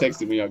 Y'all gotta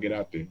text it when y'all get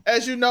out there.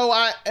 As you know,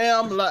 I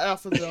am La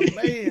Alpha the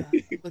man.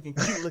 Looking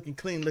cute, looking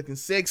clean, looking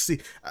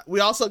sexy.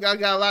 We also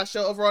got a lot of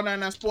show over on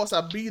 99 Sports.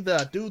 I be there.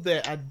 I do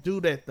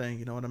that thing.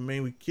 You know what I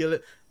mean? We kill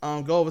it.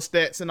 Go over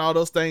stats and all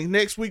those things.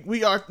 Next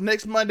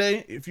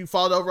Monday, if you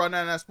follow over on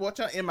 99 Sports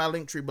channel in my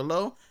link tree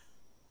below,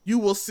 you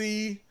will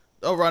see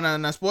over on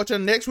 99 Sports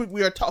channel. Next week,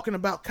 we are talking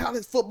about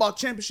college football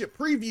championship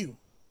preview.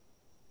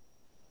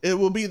 It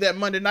will be that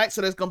Monday night,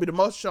 so that's going to be the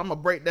most show. I'm going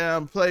to break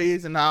down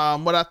plays and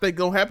what I think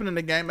going to happen in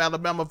the game,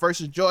 Alabama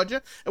versus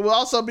Georgia. And we'll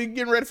also be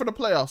getting ready for the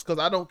playoffs because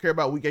I don't care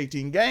about Week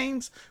 18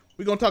 games.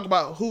 We're going to talk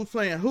about who's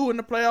playing who in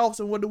the playoffs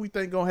and what do we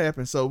think going to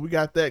happen. So we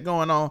got that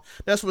going on.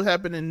 That's what's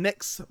happening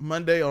next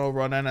Monday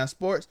over on 99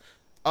 Sports.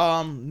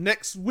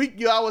 Next week,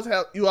 you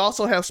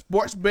also have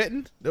sports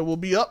betting that will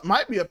be up,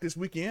 might be up this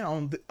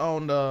weekend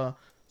on the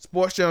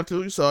Sports Channel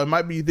too. So it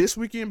might be this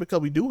weekend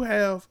because we do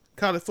have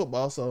college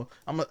football, so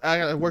I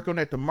gotta work on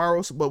that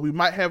tomorrow. But we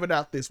might have it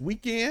out this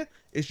weekend.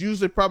 It's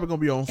usually probably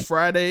gonna be on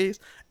Fridays.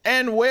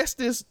 And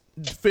West is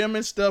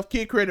filming stuff.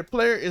 Kid Credit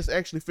Player is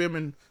actually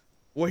filming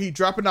where he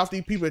dropping off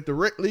these people at the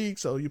rec league.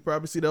 So you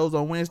probably see those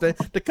on Wednesday.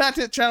 The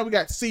content channel, we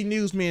got C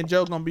News. Me and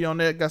Joe gonna be on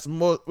there. Got some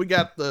more. We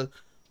got the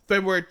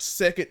February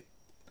 2nd,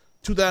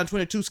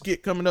 2022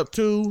 skit coming up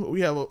too. We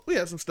have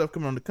some stuff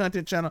coming on the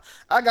content channel.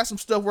 I got some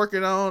stuff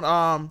working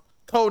on.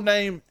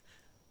 Codename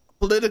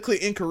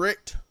Politically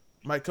Incorrect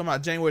might come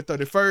out January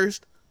 31st.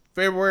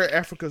 February,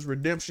 Africa's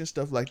Redemption,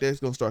 stuff like that's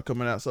gonna start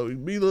coming out. So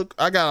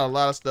I got a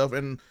lot of stuff,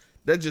 and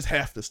that's just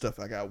half the stuff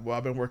I got.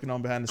 I've been working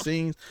on behind the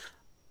scenes.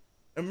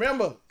 And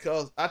remember,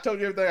 cause I told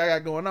you everything I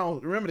got going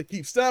on. Remember to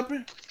keep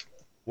stomping.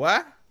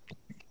 Why?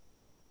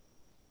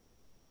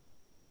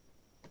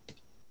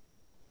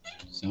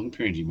 Something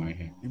cringy you might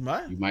have.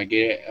 You might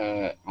get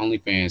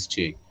OnlyFans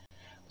chick.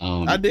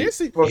 I did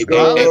see.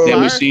 That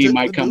machine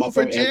might come up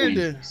for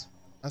everything.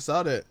 I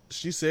saw that.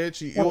 She said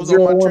it was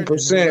on my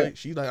trending.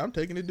 She's like, I'm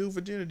taking the dude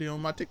virginity on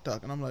my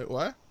TikTok. And I'm like,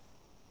 what?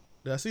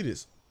 Did I see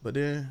this? But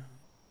then,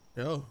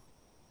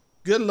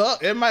 good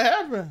luck. It might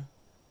happen.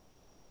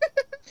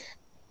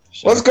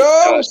 Let's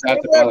go. Shout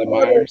out to Molly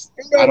Myers.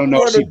 I don't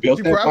know if she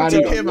built that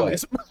body or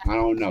what. I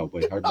don't know,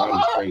 but her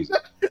body's crazy.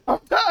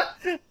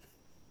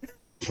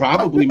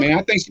 Probably, man.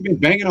 I think she's been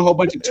banging a whole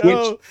bunch of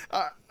Twitch.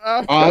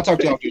 I'll talk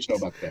to you off your show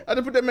about that. I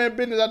just put that man in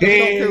business. I don't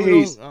care. You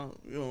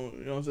know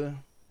what I'm saying?